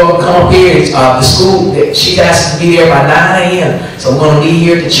 if you all come up here, the school, she has to be there by 9 a.m. So we're going to be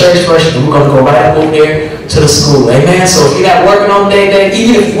here at the church first, and we're going to go right over there to the school. Amen. So if you're not working on day,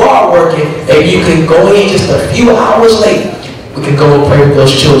 even if you are working, maybe you can go in just a few hours late. We can go and pray with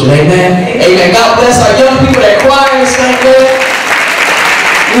those children. Amen. Amen. God bless our young people that choir and sing good.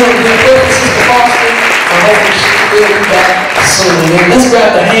 We want to be good for Sister Foster. I hope she will be back soon. Amen. Let's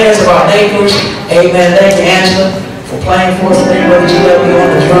grab the hands of our neighbors. Amen. Thank you, Angela, for playing for us today. Brother G.W. on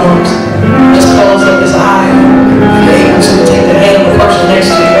the drums. Just close up his eye. You're able to take the hand of the person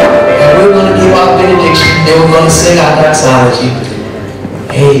next to you. And we're going to give our benediction. Then we're going to sing our doxology.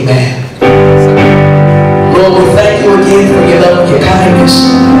 Amen. Lord, we thank you again for your love and your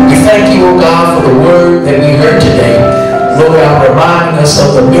kindness. We thank you, O God, for the word that we heard today. Lord God, reminding us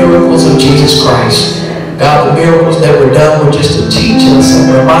of the miracles of Jesus Christ. God, the miracles that were done were just to teach us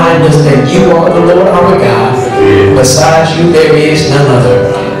and remind us that you are the Lord our God. Besides you, there is none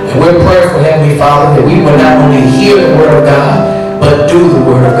other. And we're prayerful, Heavenly Father, that we will not only hear the word of God, but do the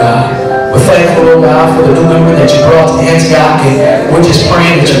word of God. We're thankful, Lord God, for the new member that you brought to Antioch, and we're just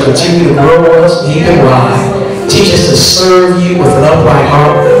praying that you continue to grow us even wide. Teach us to serve you with an upright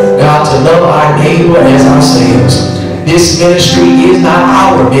heart. God, to love our neighbor as ourselves. This ministry is not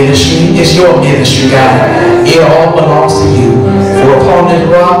our ministry, it's your ministry, God. It all belongs to you. For upon this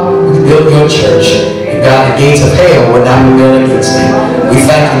rock, we build your church. And God, the gates of hell will not prevail against it. We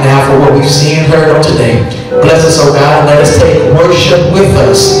thank you now for what we've seen and heard on today. Bless us, oh God, and let us take worship with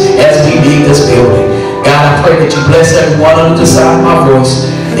us as we leave this building. God, I pray that you bless everyone under the sound of my voice,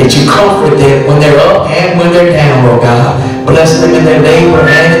 that you comfort them when they're up and when they're down, oh God. Bless them in their labor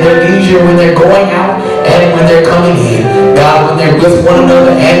and in their leisure, when they're going out and when they're coming in. God, when they're with one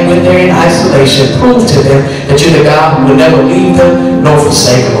another and when they're in isolation, prove to them that you're the God who will never leave them nor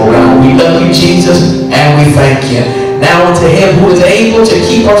forsake them, oh God. We love you, Jesus, and we thank you. Now unto him who is able to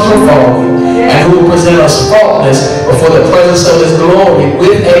keep us from falling, and who will present us faultless before the presence of his glory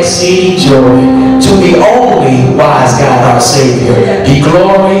with exceeding joy. To the only wise God, our Savior, be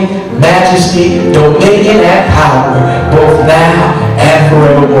glory, majesty, dominion, and power, both now and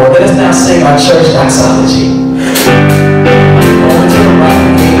forevermore. Let us now sing our church doxology.